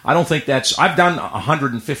not. I don't think that's. I've done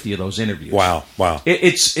 150 of those interviews. Wow.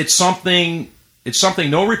 It's something. It's something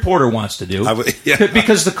no reporter wants to do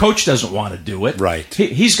because the coach doesn't want to do it. Right.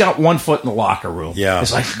 He's got one foot in the locker room. Yeah.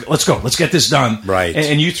 It's like, let's go. Let's get this done. Right.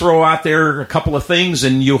 And you throw out there a couple of things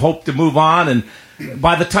and you hope to move on. And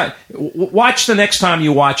by the time, watch the next time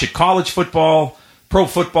you watch it, college football, pro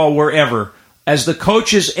football, wherever, as the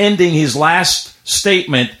coach is ending his last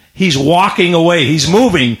statement, he's walking away. He's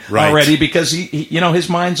moving already because he his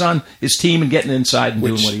mind's on his team and getting inside and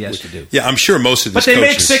doing what he has to do. Yeah, I'm sure most of these But they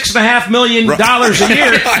make coaches... $6.5 million a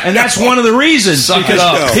year, and that's one of the reasons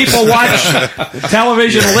because people watch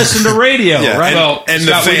television and listen to radio, right? Well, and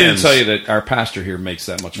Scott, the we didn't fans. tell you that our pastor here makes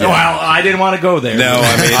that much money. Well, I didn't want to go there. No,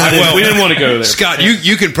 I mean, we didn't want to go there. Scott,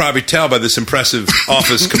 you can probably tell by this impressive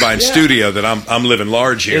office combined studio that I'm living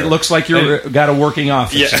large here. It looks like you've got a working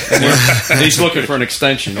office. Yeah. He's looking for an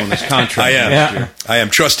extension on his contract. I am. Yeah. I am.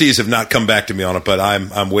 Trustees have not come back to me on it, but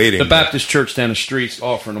I'm waiting. The Baptist church down the street's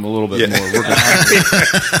offering him a little bit more. We're gonna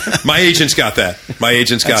My agent's got that. My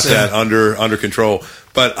agent's got that under control.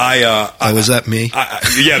 But was that me?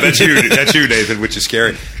 Yeah, that's you. That's you, Nathan, which is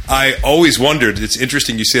scary. I always wondered. It's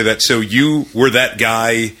interesting you say that. So you were that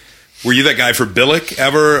guy. Were you that guy for Billick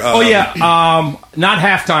ever? Not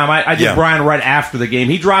halftime. I did Brian right after the game.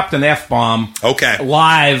 He dropped an F-bomb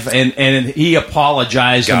live, and he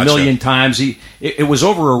apologized a million times. It was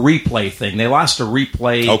over a replay thing. They lost a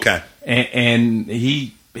replay. Okay. And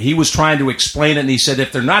he was trying to explain it, and he said,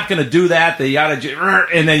 if they're not going to do that, they ought to...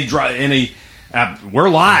 And then we're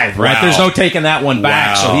live, right? Wow. There's no taking that one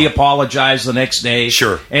back. Wow. So he apologized the next day.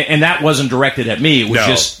 Sure. And that wasn't directed at me. It was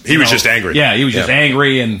just... He was just angry. Yeah, he was just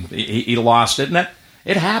angry, and he lost it. And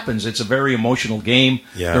it happens. It's a very emotional game.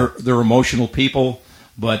 Yeah. They're emotional people,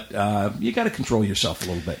 but you got to control yourself a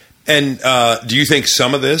little bit. And do you think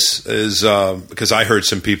some of this is because I heard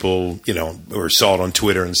some people, or saw it on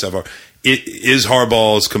Twitter and stuff.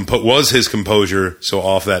 Was his composure so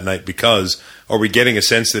off that night? Because are we getting a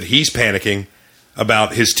sense that he's panicking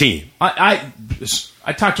about his team? I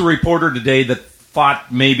talked to a reporter today that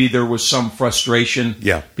thought maybe there was some frustration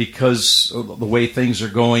because of the way things are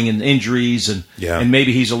going and injuries and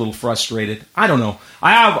maybe he's a little frustrated. I don't know.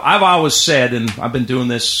 I've always said, and I've been doing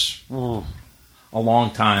this a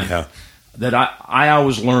long time, that I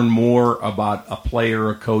always learn more about a player,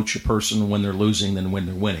 a coach, a person when they're losing than when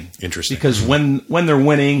they're winning. Interesting. Because when they're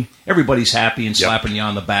winning, everybody's happy and slapping you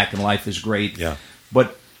on the back and life is great. Yeah.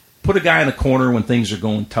 But put a guy in the corner when things are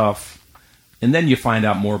going tough, and then you find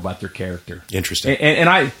out more about their character. Interesting. And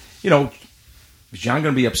I, is John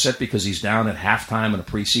going to be upset because he's down at halftime in a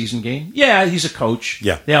preseason game? Yeah, he's a coach.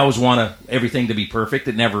 Yeah. They always want everything to be perfect.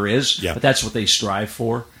 It never is. Yeah. But that's what they strive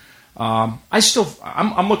for.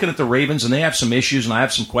 I'm looking at the Ravens, and they have some issues, and I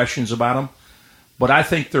have some questions about them. But I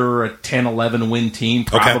think they're a 10-11 win team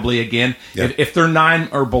probably again. Yeah. If they're 9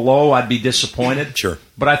 or below, I'd be disappointed. Sure.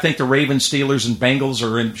 But I think the Ravens, Steelers, and Bengals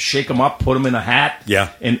are in. Shake them up, put them in a hat. Yeah.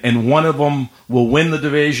 And one of them will win the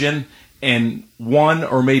division, and one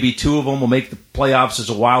or maybe two of them will make the playoffs as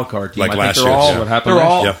a wild card team. Like last they're year. all, What happened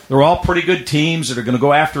last year. They're all pretty good teams that are going to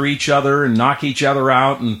go after each other and knock each other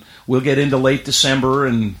out, and we'll get into late December,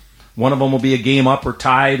 and one of them will be a game up or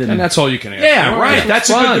tied. And that's all you can ask. Yeah, right. That's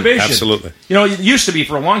a good division. Absolutely. It used to be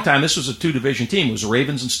for a long time, this was a two-division team. It was the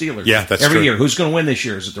Ravens and Steelers. Yeah, that's Every true. year. Who's going to win this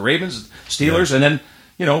year? Is it the Ravens, Steelers? And then,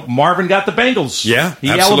 Marvin got the Bengals. Yeah, he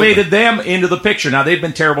absolutely. elevated them into the picture. Now, they've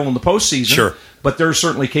been terrible in the postseason. Sure. But they're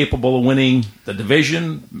certainly capable of winning the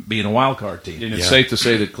division, being a wild card team. And it's safe to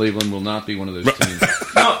say that Cleveland will not be one of those teams.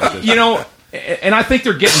 No, And I think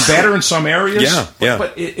they're getting better in some areas. Yeah.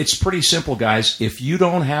 But it's pretty simple, guys. If you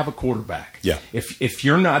don't have a quarterback, Yeah. if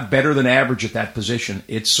you're not better than average at that position,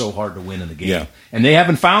 it's so hard to win in the game. Yeah. And they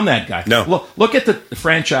haven't found that guy. No. Look at the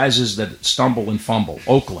franchises that stumble and fumble.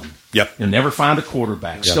 Oakland. Yep. They never found a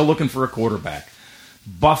quarterback. Yep. Still looking for a quarterback.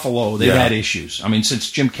 Buffalo, they've had issues. I mean, since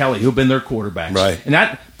Jim Kelly, who've been their quarterbacks. Right. And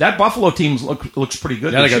that Buffalo team looks pretty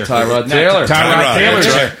good Yeah, this they year. got Tyrod Taylor. Tyrod Taylor's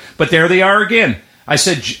that's there. right. But there they are again. I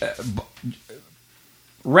said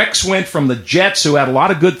Rex went from the Jets, who had a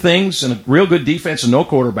lot of good things and a real good defense and no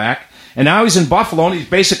quarterback, and now he's in Buffalo, and he's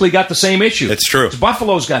basically got the same issue. It's true.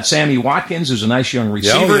 Buffalo's got Sammy Watkins, who's a nice young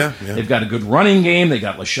receiver. Yeah. They've got a good running game. They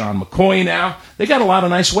got LaShawn McCoy now. They got a lot of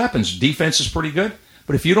nice weapons. Defense is pretty good.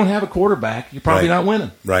 But if you don't have a quarterback, you're probably not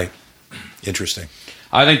winning. Right. Interesting.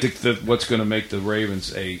 I think that what's going to make the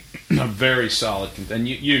Ravens a very solid, and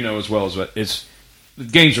you know as well as what is, the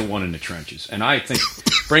games are won in the trenches. And I think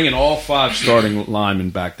bringing all 5 starting linemen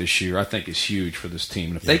back this year, I think is huge for this team.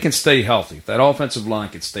 And if they can stay healthy, if that offensive line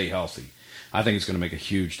can stay healthy, I think it's going to make a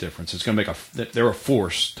huge difference. It's going to make they're a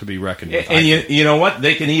force to be reckoned with. And you know what?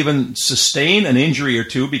 They can even sustain an injury or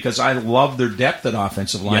two because I love their depth at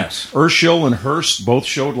offensive line. Yes. Urschel and Hurst both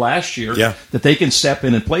showed last year that they can step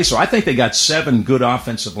in and play. So I think they got 7 good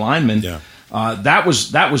offensive linemen. Yeah. That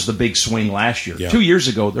was the big swing last year. Yeah. 2 years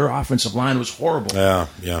ago, their offensive line was horrible. Yeah.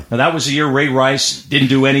 Now, that was the year Ray Rice didn't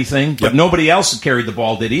do anything, but Yep. nobody else that carried the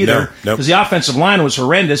ball did either Nope. because the offensive line was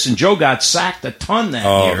horrendous, and Joe got sacked a ton that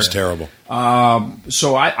year. Oh, it was terrible.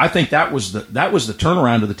 So I think that was the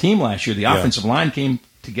turnaround of the team last year. The offensive line came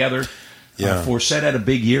together. Yeah. Forsett had a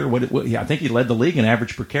big year. I think he led the league in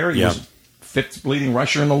average per carry. He was 5th leading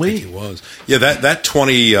rusher in the league. He was. Yeah, that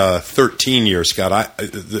 2013 year, Scott,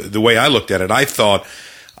 the way I looked at it, I thought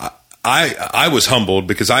I was humbled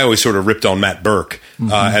because I always sort of ripped on Matt Burke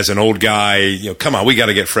as an old guy. Come on, we got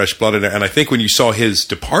to get fresh blood in there. And I think when you saw his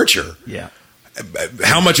departure,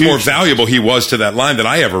 how much more valuable he was to that line than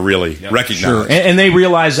I ever really recognized. Sure. And they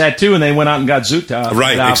realized that too, and they went out and got Zuta.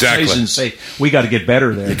 Right, exactly. And say we got to get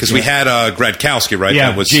better there Because we had Gradkowski, right?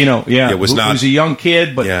 Yeah, that was, Gino. Yeah, was not. He was a young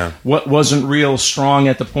kid, but wasn't real strong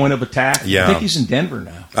at the point of attack. Yeah. I think he's in Denver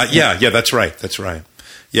now. Yeah, that's right. That's right.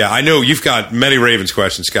 Yeah, I know you've got many Ravens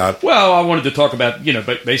questions, Scott. Well, I wanted to talk about,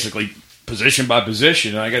 but basically position by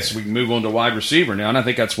position. I guess we can move on to wide receiver now, and I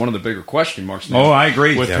think that's one of the bigger question marks now. Oh, I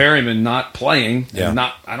agree. With Perryman not playing, Yeah. and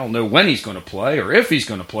I don't know when he's going to play or if he's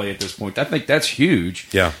going to play at this point. I think that's huge.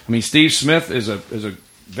 Yeah. I mean, Steve Smith is a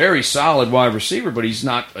very solid wide receiver, but he's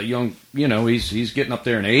not a young. He's getting up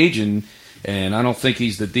there in age, and I don't think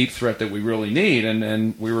he's the deep threat that we really need.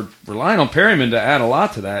 And we were relying on Perryman to add a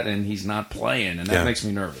lot to that, and he's not playing, and that makes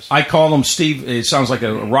me nervous. I call him Steve. It sounds like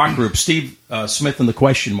a rock group. Steve Smith and the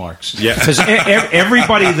question marks. Yeah. Because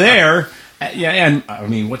everybody there. Yeah, and I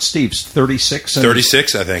mean, what's Steve's 36?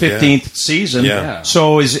 36, I think. 15th season. Yeah.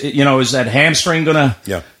 So is that hamstring going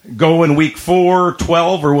to go in week 4,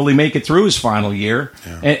 12, or will he make it through his final year?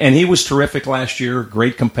 Yeah. And he was terrific last year.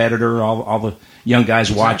 Great competitor. All the young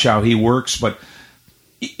guys watch how he works. But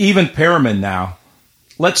even Perriman now,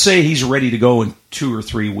 let's say he's ready to go in 2 or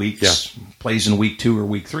 3 weeks. Plays in week 2 or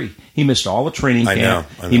week 3. He missed all the training camp.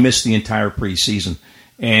 I know. He missed the entire preseason.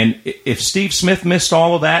 And if Steve Smith missed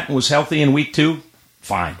all of that and was healthy in week 2,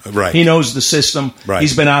 fine. Right. He knows the system. Right.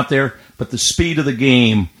 He's been out there. But the speed of the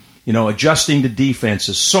game, adjusting to defense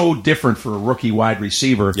is so different for a rookie wide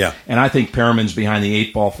receiver. Yeah. And I think Perriman's behind the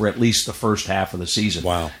 8 ball for at least the first half of the season.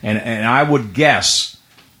 Wow. And I would guess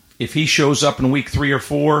if he shows up in week 3 or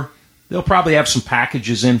 4, they'll probably have some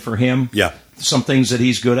packages in for him. Yeah. Some things that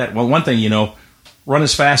he's good at. Well, one thing, run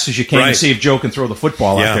as fast as you can and see if Joe can throw the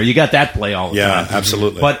football out there. You got that play all the time. Yeah,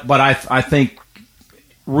 absolutely. But I think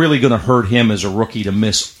really going to hurt him as a rookie to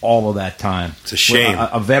miss all of that time. It's a shame.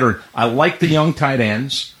 A veteran. I like the young tight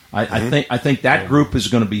ends. I think that group is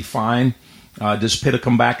going to be fine. Does Pitta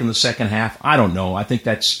come back in the second half? I don't know. I think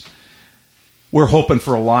we're hoping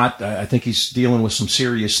for a lot. I think he's dealing with some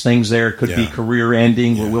serious things there. It could be career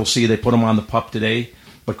ending. Yeah. We'll see. They put him on the PUP today.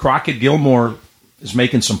 But Crockett Gilmore is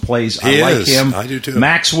making some plays. He I like is. him. I do too.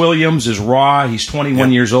 Max Williams is raw. He's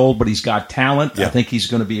 21 years old, but he's got talent. Yeah. I think he's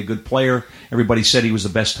going to be a good player. Everybody said he was the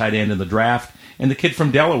best tight end in the draft. And the kid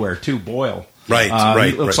from Delaware, too, Boyle.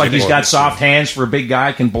 Right. He looks like he's got soft hands for a big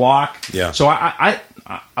guy, can block. Yeah. So I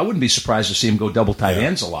wouldn't be surprised to see him go double tight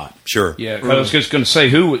ends a lot. Sure. Yeah, I was just going to say,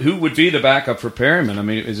 who would be the backup for Perriman? I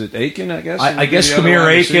mean, is it Aiken, I guess? I guess Kamir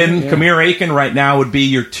Aiken. Kamir Aiken right now would be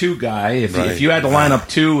your 2 guy. If you had to line up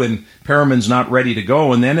 2 and Perriman's not ready to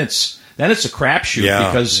go, and then it's a crapshoot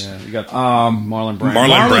because you got Marlon Brown.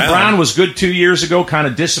 Marlon Brown was good 2 years ago, kind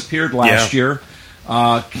of disappeared last year.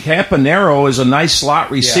 Campanaro is a nice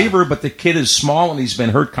slot receiver, but the kid is small and he's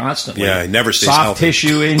been hurt constantly. Yeah, he never stays soft healthy.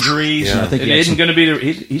 tissue injuries. Yeah. And I think It isn't going to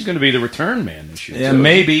be he's going to be the return man this year. Yeah, too.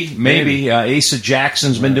 maybe. Asa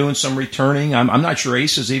Jackson's been doing some returning. I'm not sure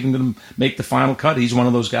Asa's even going to make the final cut. He's one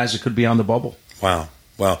of those guys that could be on the bubble. Wow.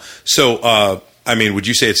 So, would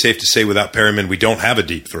you say it's safe to say without Perryman we don't have a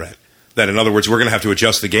deep threat? That, in other words, we're going to have to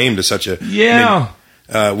adjust the game to such a... Yeah.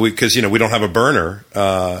 Because, we don't have a burner.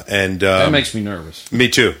 That makes me nervous. Me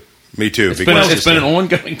too. It's been an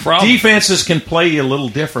ongoing problem. Defenses can play a little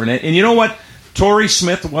different. And you know what? Torrey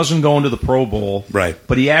Smith wasn't going to the Pro Bowl. Right.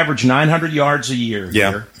 But he averaged 900 yards a year. Yeah.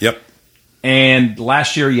 Here. Yep. And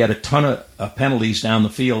last year he had a ton of penalties down the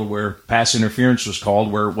field where pass interference was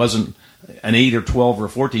called, where it wasn't an 8 or 12 or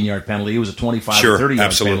 14-yard penalty. It was a 25 or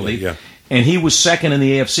 30-yard penalty. Yeah. And he was second in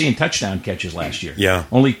the AFC in touchdown catches last year. Yeah.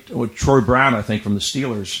 Only Troy Brown, I think, from the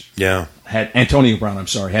Steelers. Yeah. Antonio Brown, I'm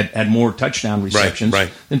sorry, had more touchdown receptions right.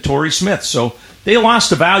 than Torrey Smith. So they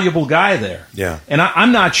lost a valuable guy there. Yeah. And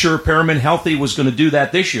I'm not sure Perriman healthy was going to do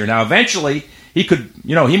that this year. Now, eventually, he could,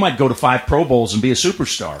 he might go to 5 Pro Bowls and be a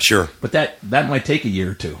superstar. Sure. But that might take a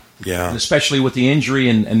year or two. Yeah. And especially with the injury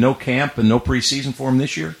and no camp and no preseason for him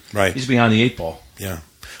this year. Right. He's behind the 8 ball. Yeah.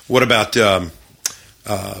 What about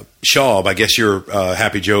Schaub? I guess you're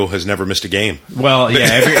happy Joe has never missed a game. Well, yeah,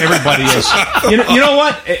 everybody is. You know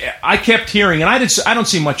what? I kept hearing, and I don't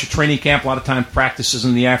see much of training camp. A lot of time practices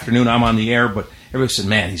in the afternoon. I'm on the air, but everybody said,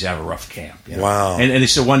 "Man, he's having a rough camp." Wow. And they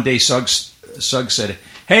said one day, Suggs said,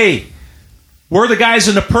 "Hey, we're the guys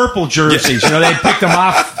in the purple jerseys." They picked him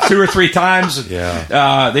off 2 or 3 times.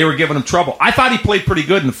 And, they were giving him trouble. I thought he played pretty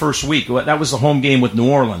good in the first week. That was the home game with New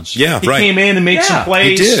Orleans. Yeah, he right. came in and made some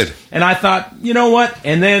plays. He did. And I thought, you know what?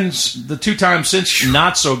 And then the 2 times since,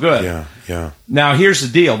 not so good. Yeah. Now, here's the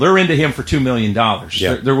deal. They're into him for $2 million.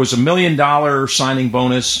 Yeah. There was $1 million signing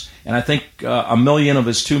bonus, and I think $1 million of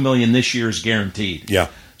his $2 million this year is guaranteed. Yeah.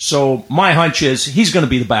 So my hunch is he's going to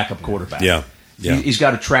be the backup quarterback. Yeah. He's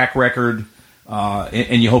got a track record,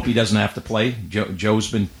 and you hope he doesn't have to play. Joe's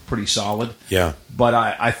been pretty solid. Yeah. But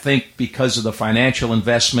I think because of the financial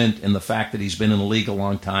investment and the fact that he's been in the league a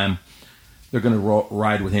long time, they're going to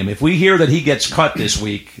ride with him. If we hear that he gets cut this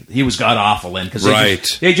week, he was god-awful in because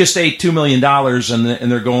they just ate $2 million,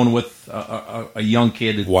 and they're going with a young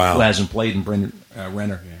kid who hasn't played in Brendan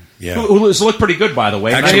Renner. Yeah. Who has looked pretty good, by the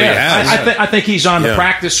way. Actually, he has. I think he's on the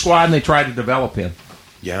practice squad, and they tried to develop him.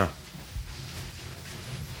 Yeah.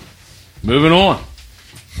 Moving on.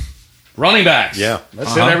 Running backs. Yeah.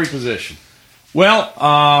 Let's hit every position. Well,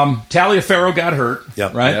 Taliaferro got hurt,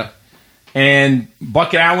 right? Yeah. And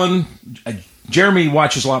Buck Allen, Jeremy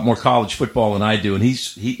watches a lot more college football than I do, and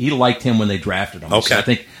he liked him when they drafted him. Okay.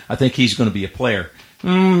 So I think he's going to be a player. So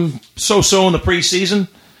in the preseason,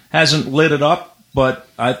 hasn't lit it up, but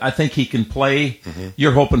I think he can play. Mm-hmm.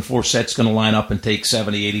 You're hoping Forset's going to line up and take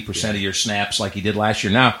 70-80% of your snaps like he did last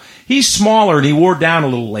year. Now, he's smaller, and he wore down a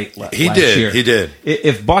little late last year. He did.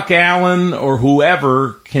 If Buck Allen or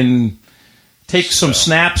whoever can take some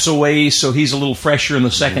snaps away so he's a little fresher in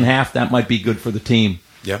the second half, that might be good for the team.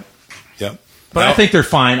 Yep. But I think they're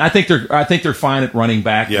fine. I think they're fine at running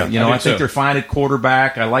back. Yeah, I think they're fine at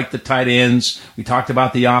quarterback. I like the tight ends. We talked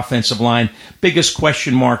about the offensive line. Biggest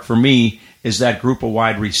question mark for me is that group of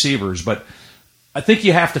wide receivers. But I think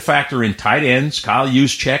you have to factor in tight ends. Kyle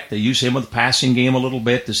Juszczyk, they use him with the passing game a little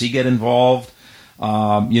bit. Does he get involved?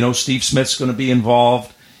 Steve Smith's going to be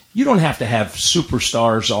involved. You don't have to have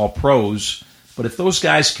superstars, all pros. But if those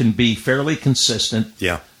guys can be fairly consistent,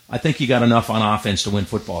 I think you got enough on offense to win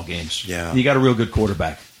football games. Yeah. You got a real good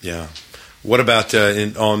quarterback. Yeah. What about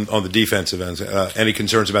on the defensive ends? Any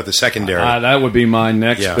concerns about the secondary? That would be my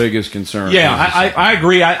next biggest concern. Yeah, I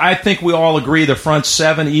agree. I think we all agree the front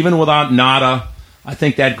 7, even without Nada, I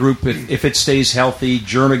think that group, if it stays healthy,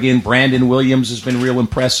 Jernigan, Brandon Williams has been real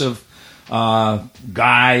impressive.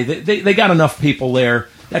 Guy, they got enough people there.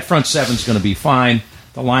 That front 7's going to be fine.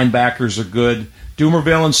 The linebackers are good.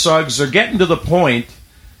 Dumerville and Suggs, they're getting to the point,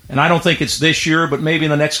 and I don't think it's this year, but maybe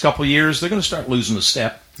in the next couple of years, they're going to start losing a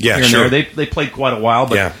step. Yeah, here and sure. there. They played quite a while,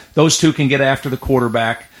 but those two can get after the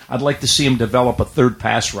quarterback. I'd like to see him develop a third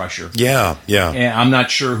pass rusher. Yeah. And I'm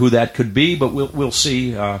not sure who that could be, but we'll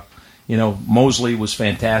see. Mosley was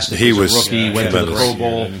fantastic. He was was a rookie, went to the Pro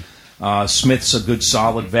Bowl. Smith's a good,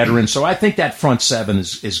 solid veteran. So I think that front 7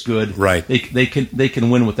 is good. Right. They can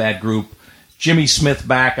win with that group. Jimmy Smith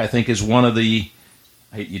back, I think, is one of the,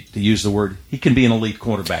 I hate to use the word, he can be an elite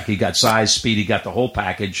quarterback. He got size, speed, he got the whole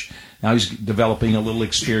package. Now he's developing a little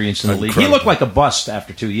experience in the league. He looked like a bust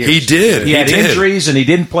after 2 years. He did. He had injuries, and he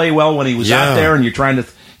didn't play well when he was out there, and you're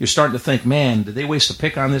starting to think, man, did they waste a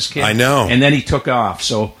pick on this kid? I know. And then he took off.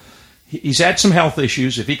 So He's had some health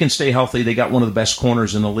issues. If he can stay healthy, they got one of the best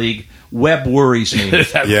corners in the league. Webb worries me.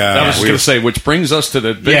 I was going to say, which brings us to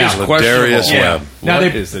the biggest question of all. Webb. Now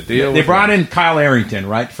What is the deal? They brought in Kyle Arrington,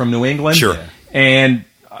 right, from New England. Sure. And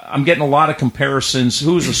I'm getting a lot of comparisons.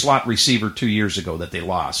 Who was a slot receiver 2 years ago that they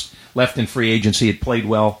lost? Left in free agency, had played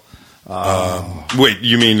well. Wait,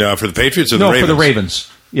 you mean for the Patriots or the No, Ravens? for the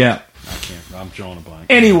Ravens. Yeah. I'm drawing a blank.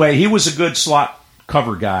 Anyway, he was a good slot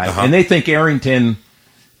cover guy, and they think Arrington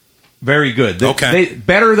very good.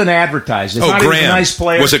 Better than advertised. It's not Graham. even a nice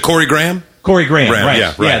player. Was it Corey Graham? Corey Graham, right?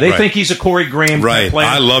 Yeah, they right. think he's a Corey Graham Right. player.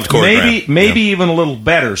 I loved Corey Graham. Maybe even a little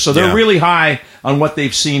better. So they're really high on what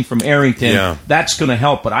they've seen from Arrington. Yeah. That's going to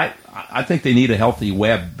help. But I think they need a healthy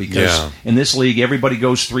Webb because in this league everybody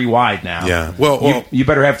goes 3 wide now. Yeah. Well, you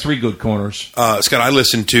better have 3 good corners. Scott, I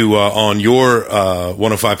listened to on your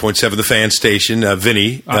 105.7 The Fan station,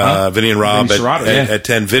 Vinny and Rob Vinny Serrato, at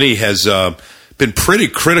 10. Vinny has been pretty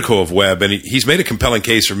critical of Webb, and he's made a compelling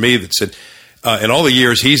case for me that said, in all the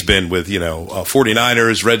years he's been with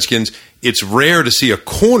 49ers, Redskins, it's rare to see a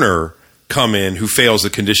corner come in who fails the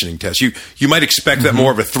conditioning test. You might expect that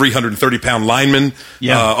more of a 330-pound lineman,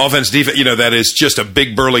 offense, defense. That is just a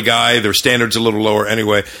big burly guy. Their standards a little lower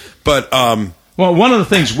anyway. But well, one of the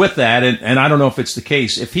things with that, and I don't know if it's the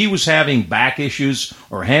case, if he was having back issues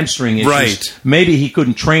or hamstring issues, maybe he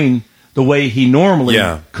couldn't train the way he normally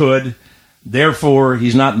could. Therefore,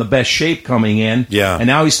 he's not in the best shape coming in. Yeah. And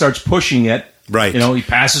now he starts pushing it. Right. He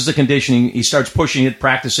passes the conditioning. He starts pushing it,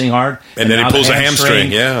 practicing hard. And then he pulls a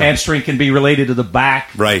hamstring. Yeah. Hamstring can be related to the back.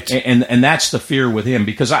 Right. And that's the fear with him.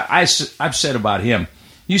 Because I've said about him,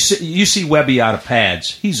 you see Webby out of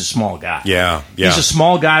pads. He's a small guy. Yeah. He's a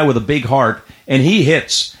small guy with a big heart. And he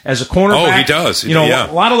hits as a cornerback. Oh, he does.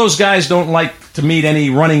 A lot of those guys don't like to meet any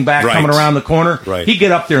running back coming around the corner. Right. He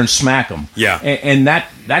get up there and smack them. Yeah. And that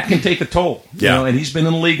can take a toll. Yeah. And he's been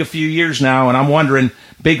in the league a few years now, and I'm wondering,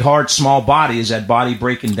 big heart, small body, is that body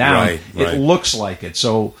breaking down? Right. It looks like it.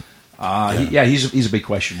 So, he's a big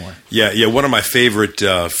question mark. Yeah. One of my favorite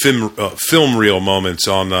film reel moments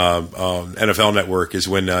on NFL Network is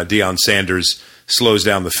when Deion Sanders slows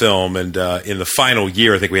down the film, and in the final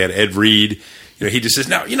year, I think we had Ed Reed. He just says,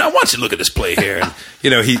 "Now, I want you to look at this play here."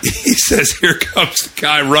 And he says, "Here comes the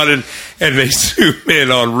guy running," and they zoom in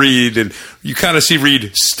on Reed, and you kind of see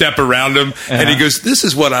Reed step around him, and he goes, "This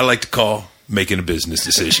is what I like to call making a business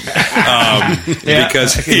decision,"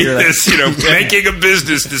 because he is, making a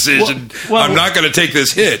business decision. Well, I'm not going to take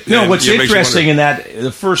this hit. No, what's interesting in that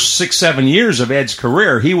the first 6-7 years of Ed's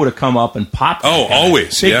career, he would have come up and popped.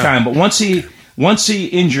 Always big time. But once he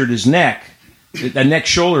injured his neck. That neck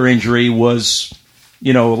shoulder injury was,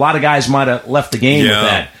 a lot of guys might have left the game with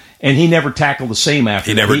that. And he never tackled the same after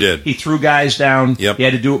that. He never did. He threw guys down. Yep. He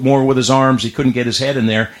had to do it more with his arms. He couldn't get his head in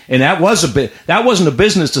there. And that wasn't a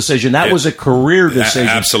business decision. That was a career decision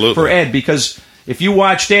absolutely. For Ed. Because if you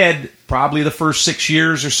watched Ed, probably the first 6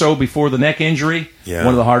 years or so before the neck injury, one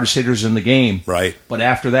of the hardest hitters in the game. Right. But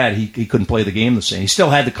after that, he couldn't play the game the same. He still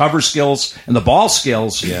had the cover skills and the ball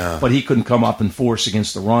skills, but he couldn't come up and force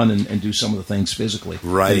against the run and do some of the things physically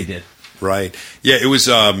that he did. Right. Yeah, it was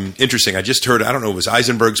interesting. I just heard, I don't know, it was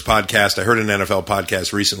Eisenberg's podcast. I heard an NFL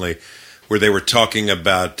podcast recently where they were talking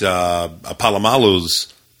about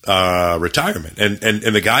Palomalu's retirement. And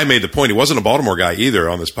the guy made the point, he wasn't a Baltimore guy either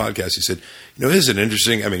on this podcast. He said, isn't it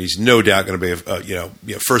interesting? I mean, he's no doubt going to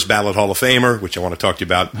be a first ballot Hall of Famer, which I want to talk to you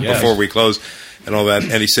about before we close and all that.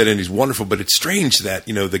 And he said, and he's wonderful, but it's strange that,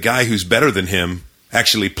 the guy who's better than him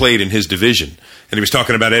actually played in his division. And he was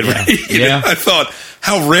talking about Ed Reed. Yeah. I thought,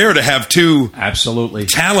 how rare to have two absolutely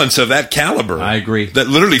talents of that caliber. I agree. That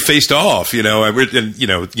literally faced off, and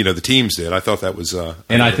the teams did. I thought that was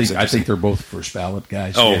and I think they're both first ballot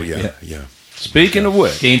guys. Oh yeah. Speaking of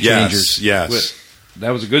which, game changers. Yes.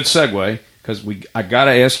 That was a good segue because I got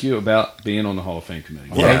to ask you about being on the Hall of Fame committee.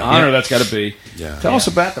 What an honor that's got to be. Yeah. Tell us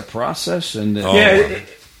about the process and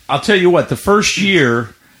I'll tell you what. The first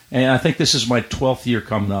year, and I think this is my 12th year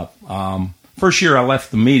coming up. First year I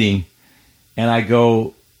left the meeting, and I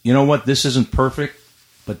go, you know what? This isn't perfect,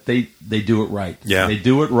 but they do it right. Yeah, they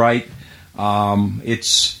do it right.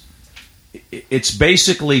 It's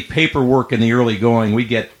basically paperwork in the early going. We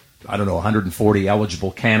get 140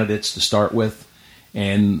 eligible candidates to start with,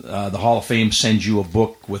 and the Hall of Fame sends you a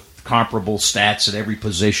book with comparable stats at every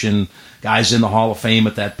position, guys in the Hall of Fame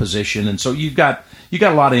at that position, and so you got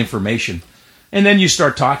a lot of information, and then you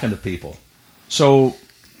start talking to people. So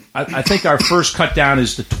I think our first cut down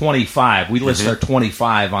is to 25. We list our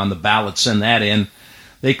 25 on the ballot, send that in.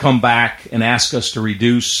 They come back and ask us to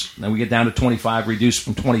reduce. Then we get down to 25, reduce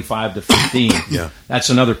from 25 to 15. Yeah. That's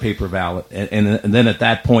another paper ballot. And then at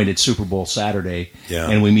that point, it's Super Bowl Saturday. Yeah.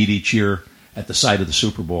 And we meet each year at the site of the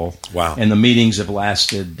Super Bowl. Wow. And the meetings have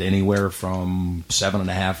lasted anywhere from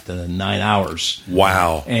 7.5 to 9 hours.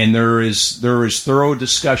 Wow. And there is thorough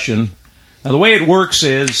discussion. Now, the way it works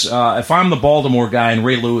is if I'm the Baltimore guy and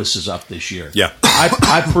Ray Lewis is up this year, Yeah.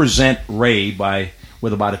 I present Ray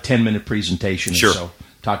with about a 10-minute presentation Sure. or so.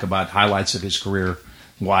 Talk about highlights of his career,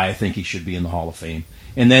 why I think he should be in the Hall of Fame.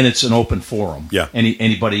 And then it's an open forum. Yeah.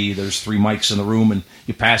 Anybody, there's 3 mics in the room, and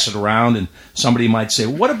you pass it around, and somebody might say,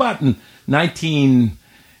 what about in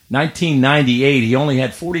 1998, he only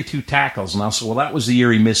had 42 tackles. And I'll say, well, that was the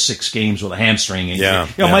year he missed 6 games with a hamstring injury. Yeah,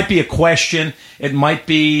 It might be a question. It might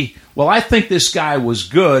be, well, I think this guy was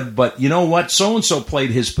good, but you know what? So-and-so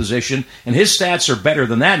played his position, and his stats are better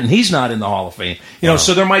than that, and he's not in the Hall of Fame.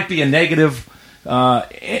 So there might be a negative, and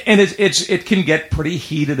it can get pretty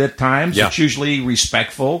heated at times. Yeah. It's usually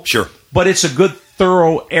respectful. Sure. But it's a good,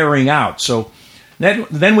 thorough airing out. So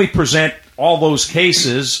then we present all those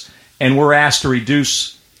cases, and we're asked to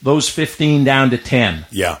reduce those 15 down to 10.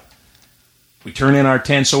 Yeah. We turn in our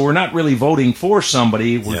 10, so we're not really voting for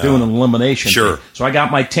somebody. We're Yeah. doing an elimination. Sure. thing. So I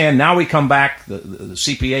got my 10. Now we come back. The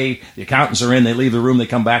CPA, the accountants are in. They leave the room. They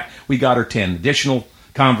come back. We got our 10. Additional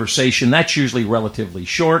conversation. That's usually relatively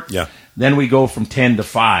short. Yeah. Then we go from 10 to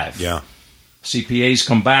 5. Yeah. CPAs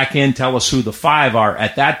come back in, tell us who the 5 are.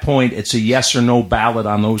 At that point, it's a yes or no ballot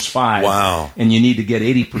on those 5. Wow. And you need to get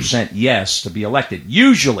 80% yes to be elected.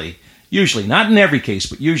 Usually, not in every case,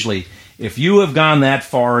 but usually, if you have gone that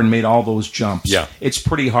far and made all those jumps, Yeah. it's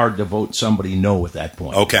pretty hard to vote somebody no at that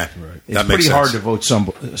point. Okay. It's That pretty makes hard sense. to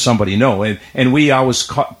vote somebody no. And we always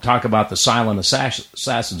talk about the silent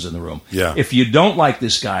assassins in the room. Yeah. If you don't like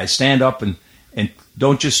this guy, stand up and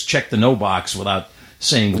don't just check the no box without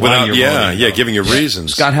saying why you're voting no. giving you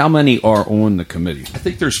reasons. Scott, how many are on the committee? I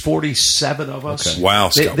think there's 47 of us. Okay. Wow,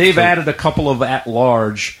 Scott. They've added a couple of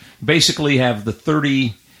at-large. Basically have the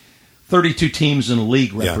 32 teams in the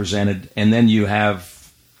league Yeah. represented, and then you have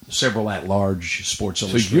several at-large Sports So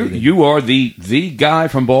Illustrated. you are the guy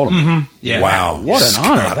from Baltimore. Yeah. Wow. What an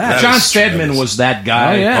honor Scott, that John is Stedman tremendous. was that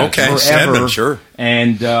guy. Oh, yeah. Okay, forever. Stedman, sure.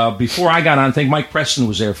 And before I got on, I think Mike Preston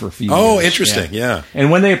was there for a few Oh, years. interesting, yeah.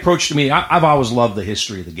 And when they approached me, I've always loved the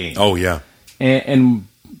history of the game. Oh, yeah. And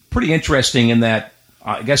pretty interesting in that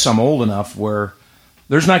I guess I'm old enough where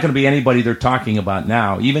there's not going to be anybody they're talking about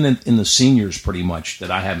now, even in the seniors pretty much,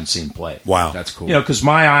 that I haven't seen play. Wow. That's cool. Because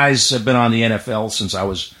my eyes have been on the NFL since I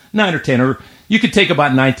was 9 or 10, or you could take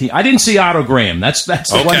about 19. I didn't see Otto Graham. That's the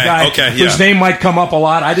Okay, one guy okay, whose yeah. name might come up a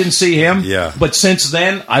lot. I didn't see him. Yeah. But since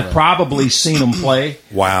then, I've probably seen him play.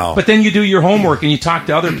 Wow. But then you do your homework and you talk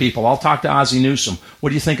to other people. I'll talk to Ozzie Newsome. What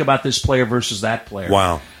do you think about this player versus that player?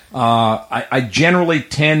 Wow. I generally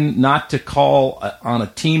tend not to call on a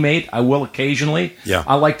teammate. I will occasionally. Yeah.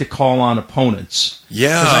 I like to call on opponents.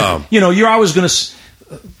 Yeah. You're always going to.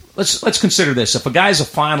 Let's consider this. If a guy's a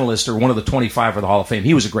finalist or one of the 25 for the Hall of Fame,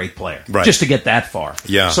 he was a great player. Right. Just to get that far.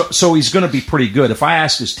 Yeah. So he's going to be pretty good. If I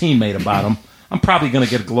ask his teammate about him, I'm probably going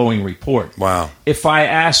to get a glowing report. Wow. If I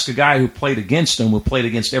ask a guy who played against him, who played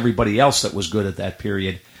against everybody else that was good at that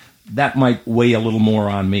period, that might weigh a little more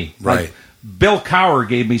on me. Right. Like Bill Cowher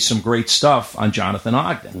gave me some great stuff on Jonathan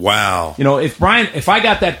Ogden. Wow. If I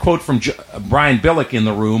got that quote from Brian Billick in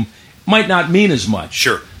the room, might not mean as much.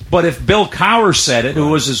 Sure. But if Bill Cowher said it, who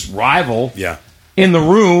was his rival, Yeah. in the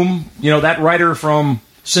room, that writer from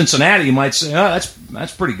Cincinnati might say, "Oh,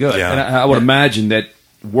 that's pretty good." Yeah. And I would imagine that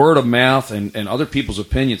word of mouth and other people's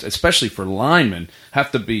opinions, especially for linemen,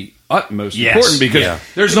 have to be utmost Yes. important because Yeah.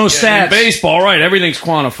 There's no in stats. baseball, right? Everything's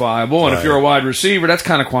quantifiable, and Right. if you're a wide receiver, that's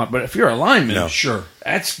kind of But if you're a lineman, No. Sure.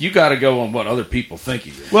 you got to go on what other people think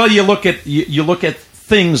you do. Well, you look at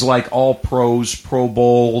things like All Pros, Pro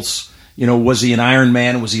Bowls. Was he an Iron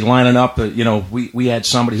Man? Was he lining up? We had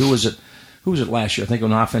somebody who was it last year? I think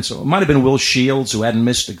on offense. It might have been Will Shields, who hadn't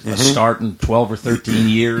missed a start in 12 or 13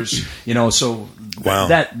 years. So Wow.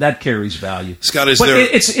 that carries value. Scott, is but there-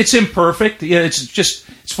 it's imperfect.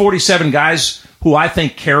 It's 47 guys who I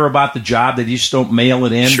think care about the job. They just don't mail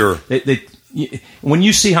it in. Sure. When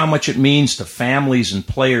you see how much it means to families and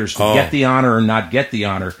players to get the honor or not get the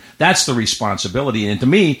honor, that's the responsibility. And to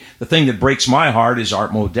me, the thing that breaks my heart is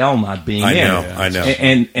Art Modell not being I in. know.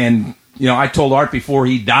 And I told Art before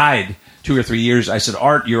he died 2 or 3 years, I said,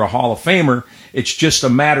 Art, you're a Hall of Famer. It's just a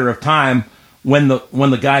matter of time when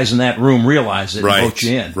the guys in that room realize it Right, and vote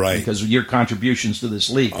you in. right. Because of your contributions to this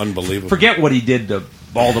league. Unbelievable. Forget what he did to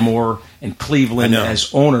Baltimore and Cleveland I know. as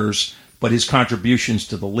owners, but his contributions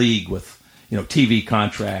to the league with TV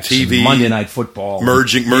contracts, TV, and Monday Night Football,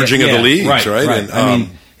 merging of the leagues, right? Right. And, I mean,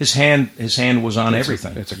 his hand was on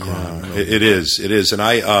everything. It's a crime. It is. And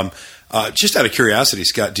I just out of curiosity,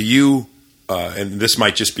 Scott, do you? And this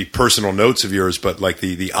might just be personal notes of yours, but like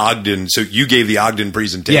the Ogden. So you gave the Ogden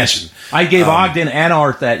presentation. Yes, I gave Ogden and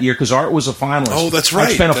Art that year because Art was a finalist. Oh, that's right.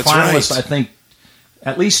 Art's been a That's finalist, right. I think,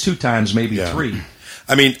 at least 2 times, maybe 3.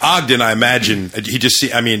 I mean, Ogden. I imagine he just.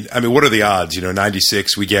 I mean, what are the odds?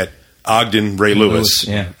 96. We get Ogden, Ray Lewis.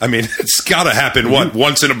 Yeah. I mean, it's got to happen.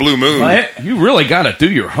 Once in a blue moon? Well, you really got to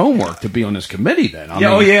do your homework to be on this committee. Then, I'm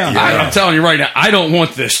telling you right now, I don't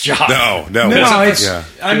want this job. No. It's. Yeah.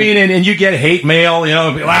 I mean, and you get hate mail.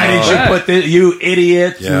 Why did you put this? You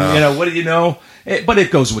idiot! Yeah. And, what do you know? But it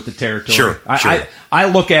goes with the territory. Sure. I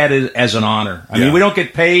look at it as an honor. I mean, we don't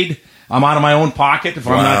get paid. I'm out of my own pocket if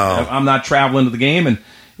I'm not traveling to the game and.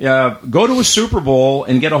 Go to a Super Bowl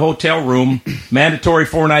and get a hotel room, mandatory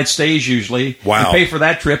 4-night stays usually. Wow. And pay for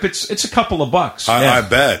that trip. It's a couple of bucks. I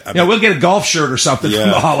bet. We'll get a golf shirt or something from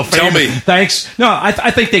the Hall of Fame. Tell me. Thanks. No, I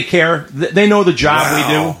think they care. They know the job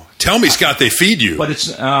we do. Tell me, Scott, they feed you. But it's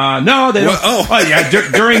no, they don't.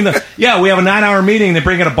 Well, during the we have a 9-hour meeting. They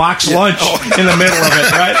bring in a box lunch in the middle of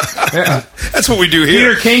it, right? Yeah. That's what we do here.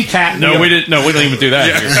 Peter King tapped me. No, we didn't. No, we don't even do that.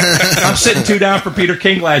 Yeah. I'm sitting 2 down for Peter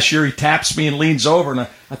King last year. He taps me and leans over, and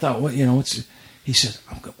I thought, what's? He said,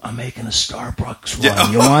 I'm making a Starbucks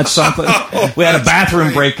run. You want something? We had a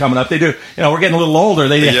bathroom break coming up. They do, we're getting a little older.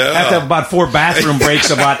 They have to have about 4 bathroom breaks,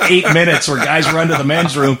 about 8 minutes where guys run to the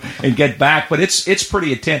men's room and get back. But it's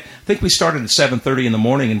pretty intense. I think we started at 7:30 in the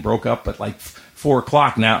morning and broke up at like 4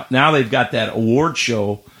 o'clock. Now they've got that award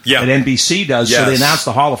show that NBC does. Yes. So they announced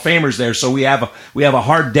the Hall of Famers there. So we have a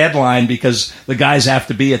hard deadline because the guys have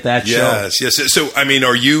to be at that show. Yes. So, I mean,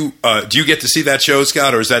 are you? Do you get to see that show,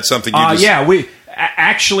 Scott, or is that something you just? Yeah,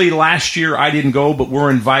 actually last year I didn't go, but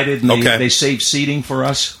we're invited, and they saved seating for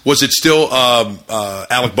us. Was it still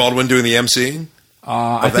Alec Baldwin doing the emceeing?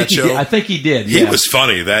 I think he did. He was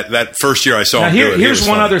funny that first year I saw him do it. Here's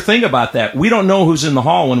one other thing about that. We don't know who's in the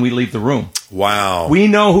hall when we leave the room. Wow. We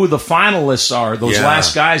know who the finalists are, those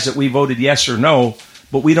last guys that we voted yes or no,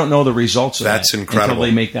 but we don't know the results of That's incredible. Until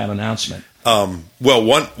they make that announcement. Well,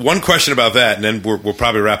 one question about that, and then we'll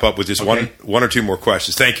probably wrap up with just one or two more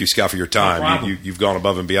questions. Thank you, Scott, for your time. No problem. You've gone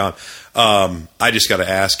above and beyond. I just got to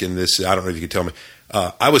ask in this. I don't know if you can tell me.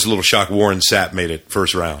 I was a little shocked Warren Sapp made it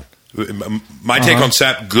first round. My take on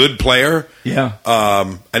Sapp, good player. Yeah.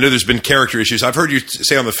 I know there's been character issues. I've heard you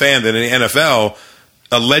say on the Fan that in the NFL,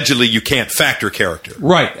 allegedly you can't factor character.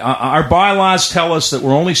 Right. Our bylaws tell us that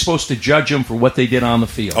we're only supposed to judge them for what they did on the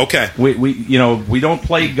field. Okay. We don't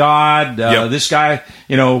play God. This guy,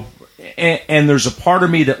 and there's a part of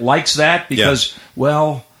me that likes that because,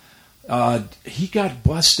 he got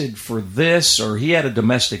busted for this, or he had a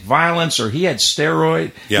domestic violence, or he had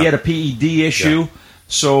steroid, he had a PED issue. Yeah.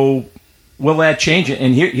 So will that change it?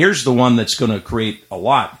 And here's the one that's going to create a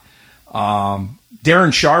lot.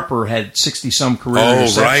 Darren Sharper had 60-some career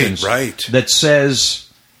receptions. Right. That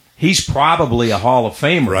says he's probably a Hall of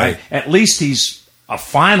Famer. Right. At least he's a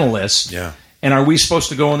finalist. Yeah. And are we supposed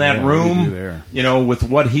to go in that room, with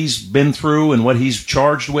what he's been through and what he's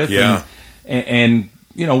charged with? Yeah. And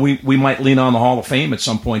we might lean on the Hall of Fame at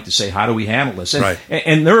some point to say, how do we handle this? And, right.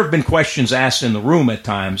 And there have been questions asked in the room at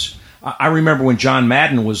times. I remember when John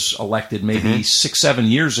Madden was elected maybe 6-7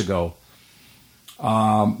 years ago,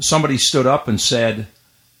 somebody stood up and said,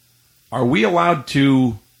 are we allowed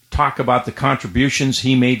to talk about the contributions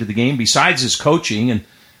he made to the game besides his coaching and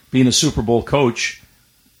being a Super Bowl coach,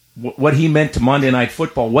 what he meant to Monday Night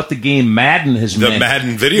Football, what the game Madden has meant. The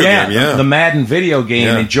Madden video game, the Madden video game.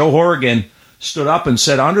 Yeah. And Joe Horrigan stood up and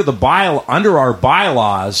said, under our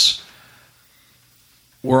bylaws,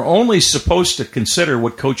 we're only supposed to consider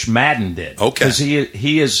what Coach Madden did. Okay. Because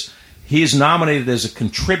he is nominated as a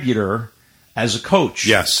contributor as a coach.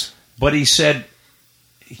 Yes. But he said,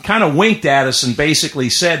 he kind of winked at us and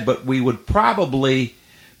basically said, but we would probably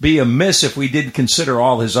be amiss if we didn't consider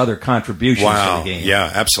all his other contributions to the game.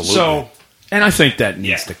 Yeah, absolutely. So, and I think that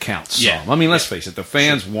needs to count some. Yeah. I mean, let's face it, the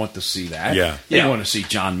fans want to see that. Yeah. They want to see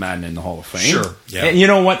John Madden in the Hall of Fame. Sure. Yeah. And you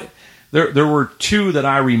know what? There were 2 that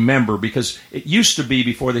I remember because it used to be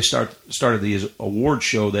before they started the award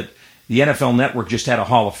show that the NFL Network just had a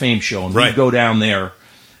Hall of Fame show, and we'd go down there,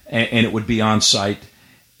 and it would be on site.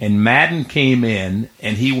 And Madden came in,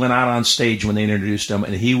 and he went out on stage when they introduced him,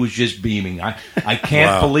 and he was just beaming. I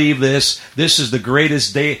can't believe this. This is the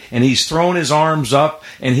greatest day. And he's thrown his arms up,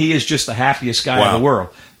 and he is just the happiest guy in the world.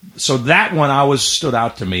 So that one stood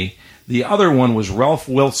out to me. The other one was Ralph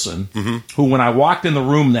Wilson, who, when I walked in the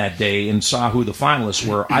room that day and saw who the finalists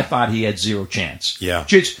were, I thought he had zero chance. Yeah.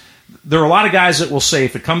 there are a lot of guys that will say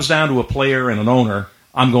if it comes down to a player and an owner,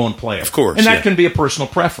 I'm going player. Of course, and that yeah. can be a personal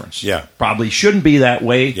preference. Yeah. Probably shouldn't be that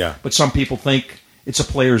way. Yeah. But some people think it's a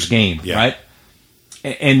player's game, Yeah. right?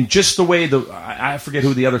 And just the way I forget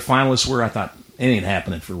who the other finalists were, I thought it ain't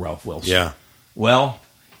happening for Ralph Wilson. Yeah. Well,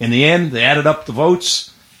 in the end, they added up the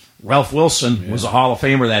votes. Ralph Wilson was a Hall of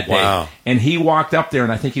Famer that day. Wow. And he walked up there,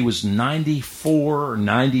 and I think he was 94 or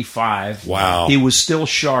 95. Wow. He was still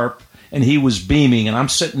sharp, and he was beaming. And I'm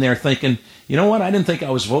sitting there thinking, you know what? I didn't think I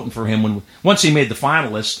was voting for him. Once he made the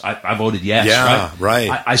finalists, I voted yes. Yeah, right.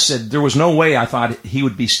 I said there was no way I thought he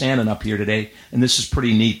would be standing up here today. And this is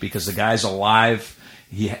pretty neat because the guy's alive.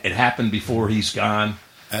 It happened before he's gone.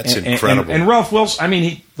 That's incredible. And Ralph Wilson, I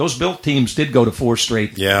mean, those Bill teams did go to 4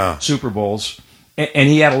 straight Super Bowls. And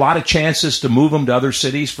he had a lot of chances to move them to other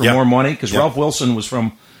cities for more money because Ralph Wilson was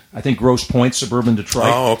from, I think, Grosse Pointe, suburban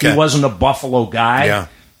Detroit. Oh, okay. He wasn't a Buffalo guy, Yeah.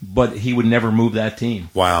 but he would never move that team.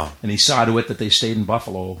 Wow. And he saw to it that they stayed in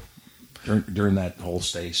Buffalo during that whole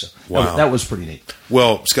stay. So Wow. that was pretty neat.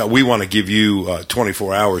 Well, Scott, we want to give you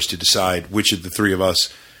 24 hours to decide which of the three of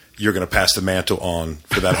us you're going to pass the mantle on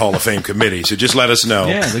for that Hall of Fame committee. So just let us know.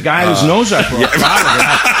 Yeah, the guy whose nose I broke.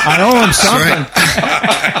 I owe him something.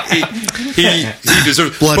 He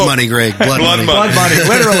deserves Blood money, Greg. Blood money. Blood money,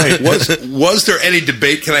 literally. Was there any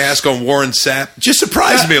debate, can I ask, on Warren Sapp? Just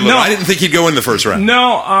surprised me a little. No. I didn't think he'd go in the first round.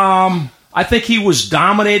 No, I think he was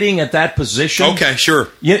dominating at that position. Okay, sure.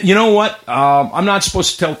 You know what? I'm not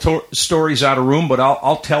supposed to tell stories out of room, but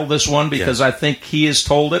I'll tell this one because I think he has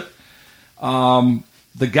told it.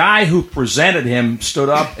 The guy who presented him stood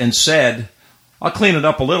up and said, I'll clean it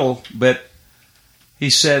up a little, but he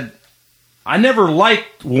said, I never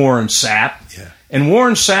liked Warren Sapp. Yeah. And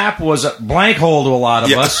Warren Sapp was a blank hole to a lot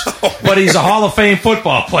of us, but he's a Hall of Fame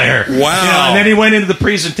football player. Wow. You know, and then he went into the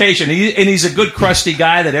presentation. And he's a good, crusty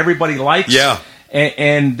guy that everybody likes. Yeah.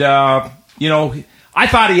 And you know, I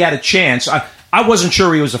thought he had a chance. I wasn't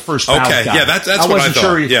sure he was a first ballot guy. Okay, yeah, that's I what I wasn't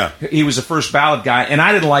thought. sure he was a first ballot guy, and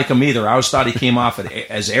I didn't like him either. I always thought he came off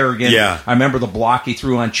as arrogant. Yeah. I remember the block he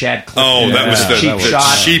threw on Chad Clifton. Oh, that was the cheap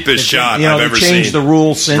shot. cheapest shot You know, I've they ever changed seen. the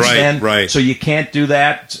rules since Right, then, right. so you can't do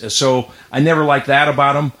that. So I never liked that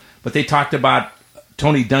about him. But they talked about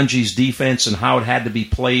Tony Dungy's defense and how it had to be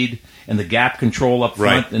played and the gap control up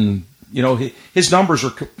front. Right. And, you know, his numbers are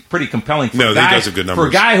pretty compelling. For No, a guy, he does have good numbers. For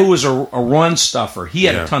a guy who was a run stuffer, he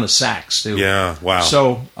had Yeah. a ton of sacks, too. Yeah, wow.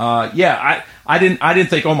 So, I didn't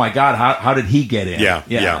think, oh, my God, how did he get in?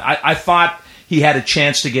 Yeah. I thought he had a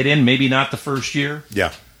chance to get in, maybe not the first year.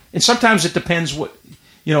 Yeah. And sometimes it depends what,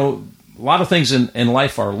 you know, a lot of things in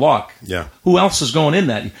life are luck. Yeah. Who else is going in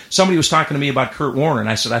that? Somebody was talking to me about Kurt Warner, and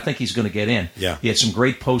I said, I think he's going to get in. Yeah. He had some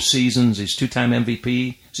great postseasons. He's two-time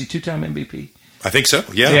MVP. Is he two-time MVP? I think so,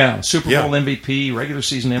 yeah. Yeah, Super Bowl Yeah. MVP, regular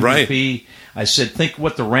season MVP. Right. I said, think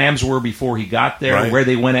what the Rams were before he got there, Right. where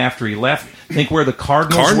they went after he left. Think where the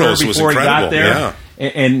Cardinals was were before he got incredible, there.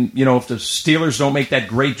 yeah. And, you know, if the Steelers don't make that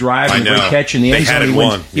great drive and I know. great catch in the They end had zone, it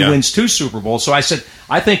won, he yeah. wins 2 Super Bowls. So I said,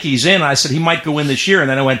 I think he's in. I said, he might go in this year. And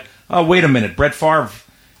then I went, oh, wait a minute. Brett Favre,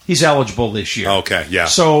 he's eligible this year. Okay, yeah.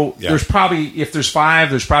 So Yeah. there's probably, if there's 5,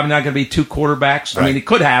 there's probably not going to be 2 quarterbacks. I Right. mean, it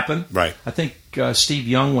could happen. Right. I think Steve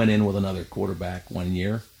Young went in with another quarterback one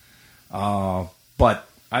year. But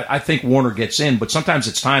I think Warner gets in. But sometimes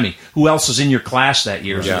it's timing. Who else is in your class that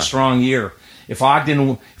year? Is it Yeah. a strong year? If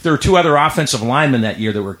there were 2 other offensive linemen that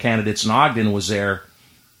year that were candidates and Ogden was there,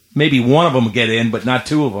 maybe one of them would get in, but not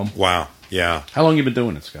 2 of them. Wow, yeah. How long you been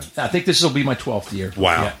doing it, Scott? I think this will be my 12th year.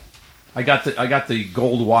 Wow. Yeah. I got the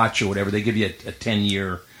gold watch or whatever. They give you a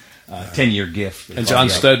 10-year gift. And John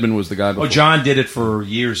Stedman was the guy before. Oh, John did it for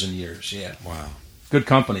years and years. Yeah. Wow. Good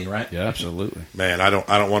company, right? Yeah, absolutely. Man, I don't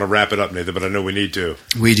want to wrap it up, Nathan, but I know we need to.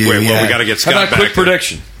 We do, Well, yeah. we got to get How Scott about a back. quick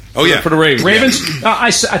prediction? Oh, yeah. For the Ravens. Ravens.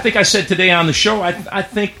 I think I said today on the show. I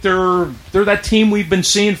think they're that team we've been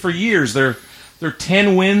seeing for years. They're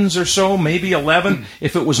 10 wins or so, maybe 11.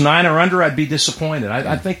 If it was 9 or under, I'd be disappointed.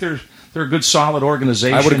 I think they're a good, solid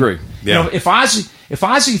organization. I would agree. Yeah. You know, if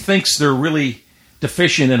Ozzie thinks they're really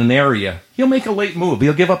deficient in an area, he'll make a late move.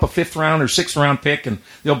 He'll give up a 5th round or 6th round pick, and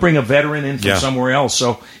they'll bring a veteran in from Yeah. somewhere else.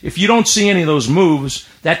 So if you don't see any of those moves,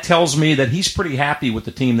 that tells me that he's pretty happy with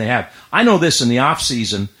the team they have. I know this in the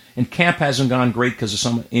offseason, and camp hasn't gone great because of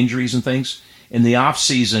some injuries and things. In the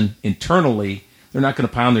offseason, internally, they're not going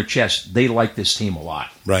to pound their chest. They like this team a lot.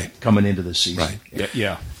 Right. Coming into this season. Right.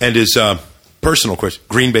 Yeah. And is personal question,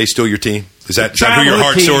 Green Bay still your team? Is that who Travel your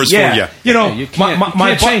heart team, soars yeah. for? Yeah. You know, Yeah, you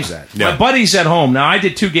can't change that. Yeah. My buddy's at home. Now, I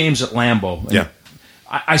did 2 games at Lambeau. And Yeah.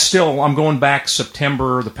 I'm going back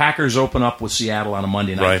September. The Packers open up with Seattle on a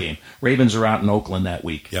Monday night game. Ravens are out in Oakland that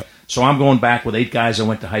week. Yep. So I'm going back with 8 guys I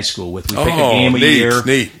went to high school with. We pick a game a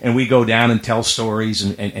year, and we go down and tell stories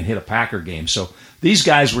and hit a Packer game. So these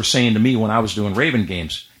guys were saying to me when I was doing Raven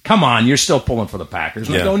games, come on, you're still pulling for the Packers.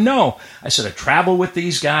 And I go, no. I said, I travel with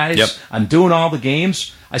these guys. Yep. I'm doing all the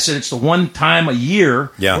games. I said, it's the one time a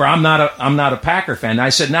year where I'm not a Packer fan. And I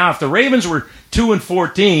said, now, if the Ravens were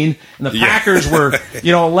 2-14 and the Packers were,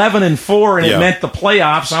 11-4 and it meant the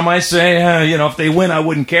playoffs, I might say, if they win, I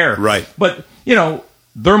wouldn't care. Right. But,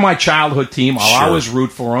 they're my childhood team. I'll always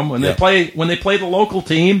root for them. When they play the local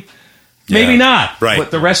team, maybe not. Right.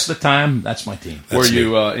 But the rest of the time, that's my team. Were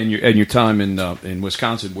you in your time in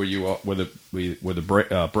Wisconsin? Were you were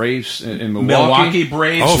the Braves in Milwaukee? Milwaukee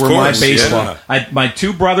Braves were my baseball. Yeah. My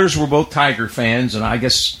 2 brothers were both Tiger fans, and I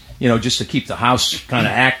guess just to keep the house kind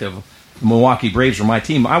of active, the Milwaukee Braves were my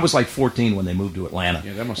team. I was like 14 when they moved to Atlanta.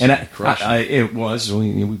 Yeah, that must have been crushing. It was.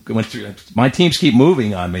 We went through. My teams keep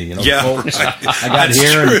moving on me. Yeah, Colts, right. I got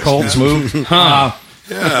here, and the Colts moved. Yeah.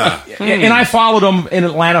 And I followed them in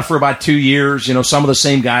Atlanta for about 2 years. Some of the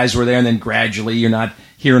same guys were there, and then gradually you're not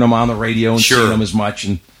hearing them on the radio and seeing them as much.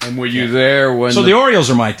 And were you there when... So the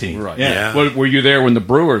Orioles are my team. Right. Yeah. Were you there when the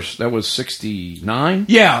Brewers... That was 69?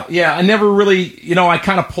 Yeah. I never really... I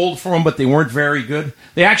kind of pulled for them, but they weren't very good.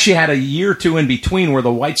 They actually had a year or two in between where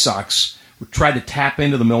the White Sox tried to tap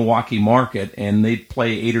into the Milwaukee market, and they'd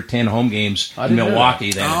play 8 or 10 home games in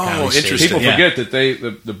Milwaukee. Then interesting. People forget that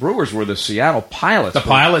the Brewers were the Seattle Pilots. The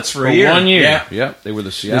Pilots for a year. 1 year. Yeah. They were the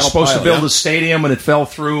They Seattle were supposed Pilots. to build a stadium, and it fell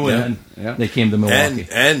through, and they came to Milwaukee.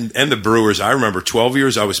 And the Brewers, I remember 12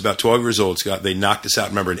 years, I was about 12 years old, Scott. They knocked us out,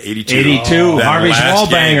 remember, in 82. 82, Harvey's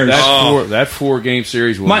Wallbangers. That 4-game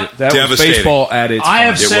series was, that devastating. was baseball at its I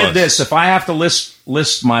have It said was. this, if I have to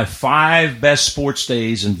list my 5 best sports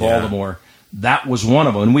days in Baltimore, that was one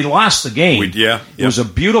of them. And we lost the game. It was a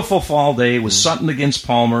beautiful fall day. It was Sutton against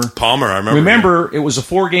Palmer. I remember. Remember, it was a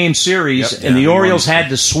 4-game series, and the Orioles had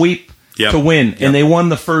to sweep to win, and they won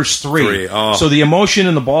the first 3. So the emotion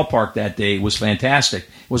in the ballpark that day was fantastic.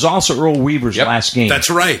 It was also Earl Weaver's last game. That's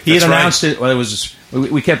right. He had announced it. Well, it was.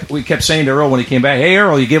 We kept saying to Earl when he came back, "Hey,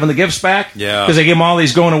 Earl, you giving the gifts back?" Yeah. Because they gave him all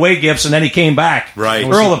these going away gifts, and then he came back. Right.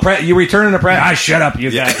 Earl, you returning the present? Ah, shut up, you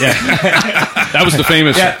guys. Yeah. That was the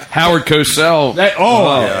famous Howard Cosell.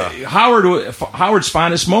 Howard's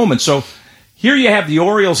finest moment. So here you have the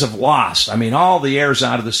Orioles have lost. I mean, all the air's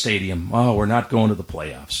out of the stadium. Oh, we're not going to the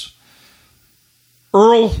playoffs.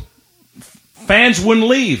 Earl, fans wouldn't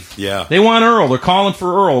leave. Yeah. They want Earl. They're calling for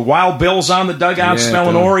Earl. Wild Bill's on the dugout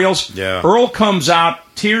spelling Orioles. Yeah. Earl comes out,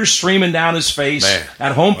 tears streaming down his face.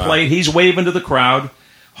 At home plate, he's waving to the crowd.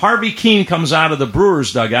 Harvey Keene comes out of the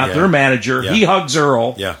Brewers dugout, their manager. He hugs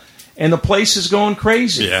Earl. Yeah. And the place is going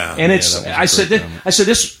crazy. Yeah. And I said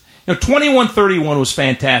this 21-31 was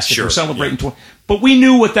fantastic. Sure. We're celebrating 20. But we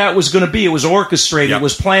knew what that was going to be. It was orchestrated. Yep. It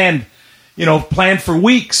was planned, planned for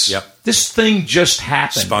weeks. Yep. This thing just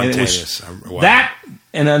happened. Spontaneous. Wow. That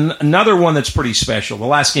and another one that's pretty special, the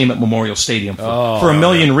last game at Memorial Stadium for a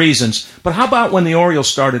million reasons. But how about when the Orioles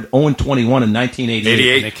started 0-21 in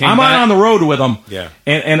 1988? I'm on the road with them. Yeah.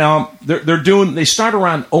 And they start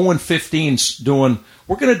around 0-15 doing,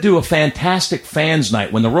 we're going to do a fantastic fans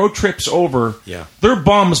night. When the road trip's over, they're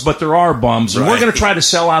bums, but there are bums. And we're going to try to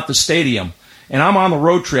sell out the stadium. And I'm on the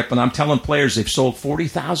road trip, and I'm telling players they've sold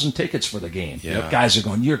 40,000 tickets for the game. Yeah. The guys are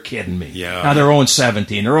going, you're kidding me. Yeah. Now they're 0-17.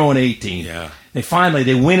 They're 0-18. Yeah.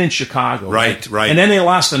 They win in Chicago. Right. And then they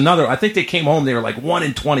lost another. I think they came home, they were like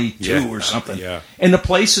 1-22 or something. Yeah. And the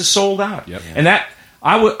place is sold out. Yep. And that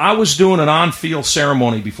I was doing an on-field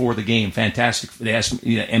ceremony before the game. Fantastic. They asked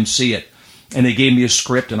me to MC it. And they gave me a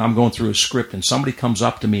script, and I'm going through a script, and somebody comes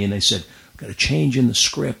up to me, and they said, we've got a change in the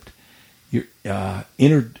script.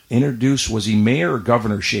 Introduce, was he Mayor or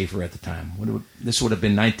Governor Schaefer at the time? This would have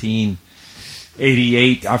been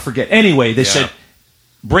 1988. I forget. Anyway, they said,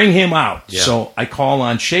 bring him out. Yeah. So I call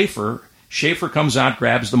on Schaefer. Schaefer comes out,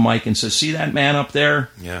 grabs the mic, and says, see that man up there?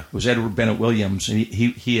 Yeah. It was Edward Bennett Williams, and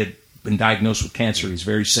he had been diagnosed with cancer. He's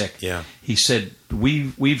very sick. Yeah. He said,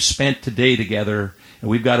 we've spent today together, and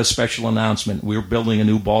we've got a special announcement. We're building a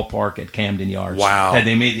new ballpark at Camden Yards. Wow. And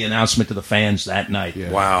they made the announcement to the fans that night. Yeah.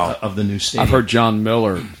 Wow. Of the new stadium. I've heard John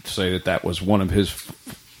Miller say that was one of his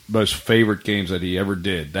most favorite games that he ever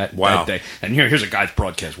did that day. And here's a guy's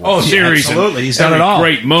broadcast series. Absolutely. He's done it all.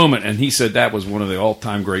 Great moment. And he said that was one of the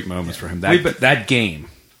all-time great moments for him. That game.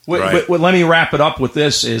 Let me wrap it up with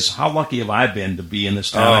this: is how lucky have I been to be in this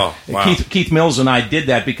town? Wow. Keith Mills and I did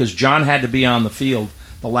that because John had to be on the field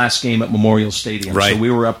the last game at Memorial Stadium. Right. So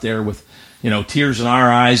we were up there with tears in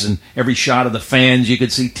our eyes, and every shot of the fans, you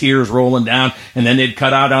could see tears rolling down, and then they'd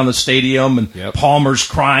cut out on the stadium, and Palmer's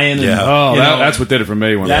crying. And, that's what did it for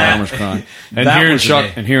me when Palmer's crying.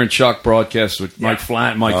 And hearing Chuck broadcast with Mike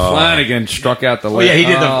Flanagan struck out the last. He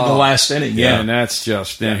did the last inning. Yeah, and that's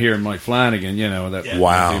just hearing Mike Flanagan.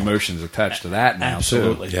 The emotions attached to that now.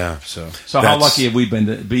 Absolutely. Too. Yeah. So how lucky have we been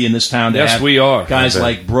to be in this town? Yes, we are. Guys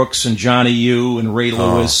like Brooks and Johnny Yu and Ray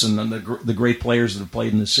Lewis and the great players that have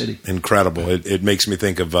played in the city. Incredible. It makes me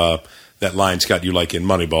think of that line, Scott, you like in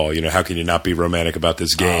Moneyball. How can you not be romantic about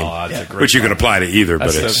this game? Which you can apply to either.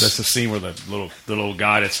 That's but that's the scene where the little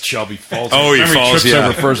guy that's chubby falls. He falls. Trips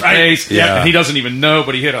over first base. And he doesn't even know,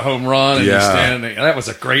 but he hit a home run. And he's standing there. That was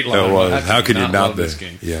a great line. It was. How could you not love this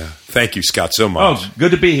game? Yeah. Thank you, Scott, so much. Oh,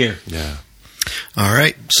 good to be here. Yeah. All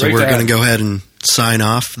right. So we're going to go ahead and sign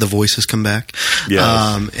off. The voices come back.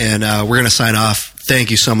 Yes. And we're going to sign off.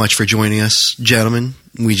 Thank you so much for joining us, gentlemen.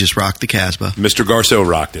 We just rocked the Casbah. Mr. Garceau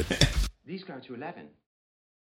rocked it. Please go to 11.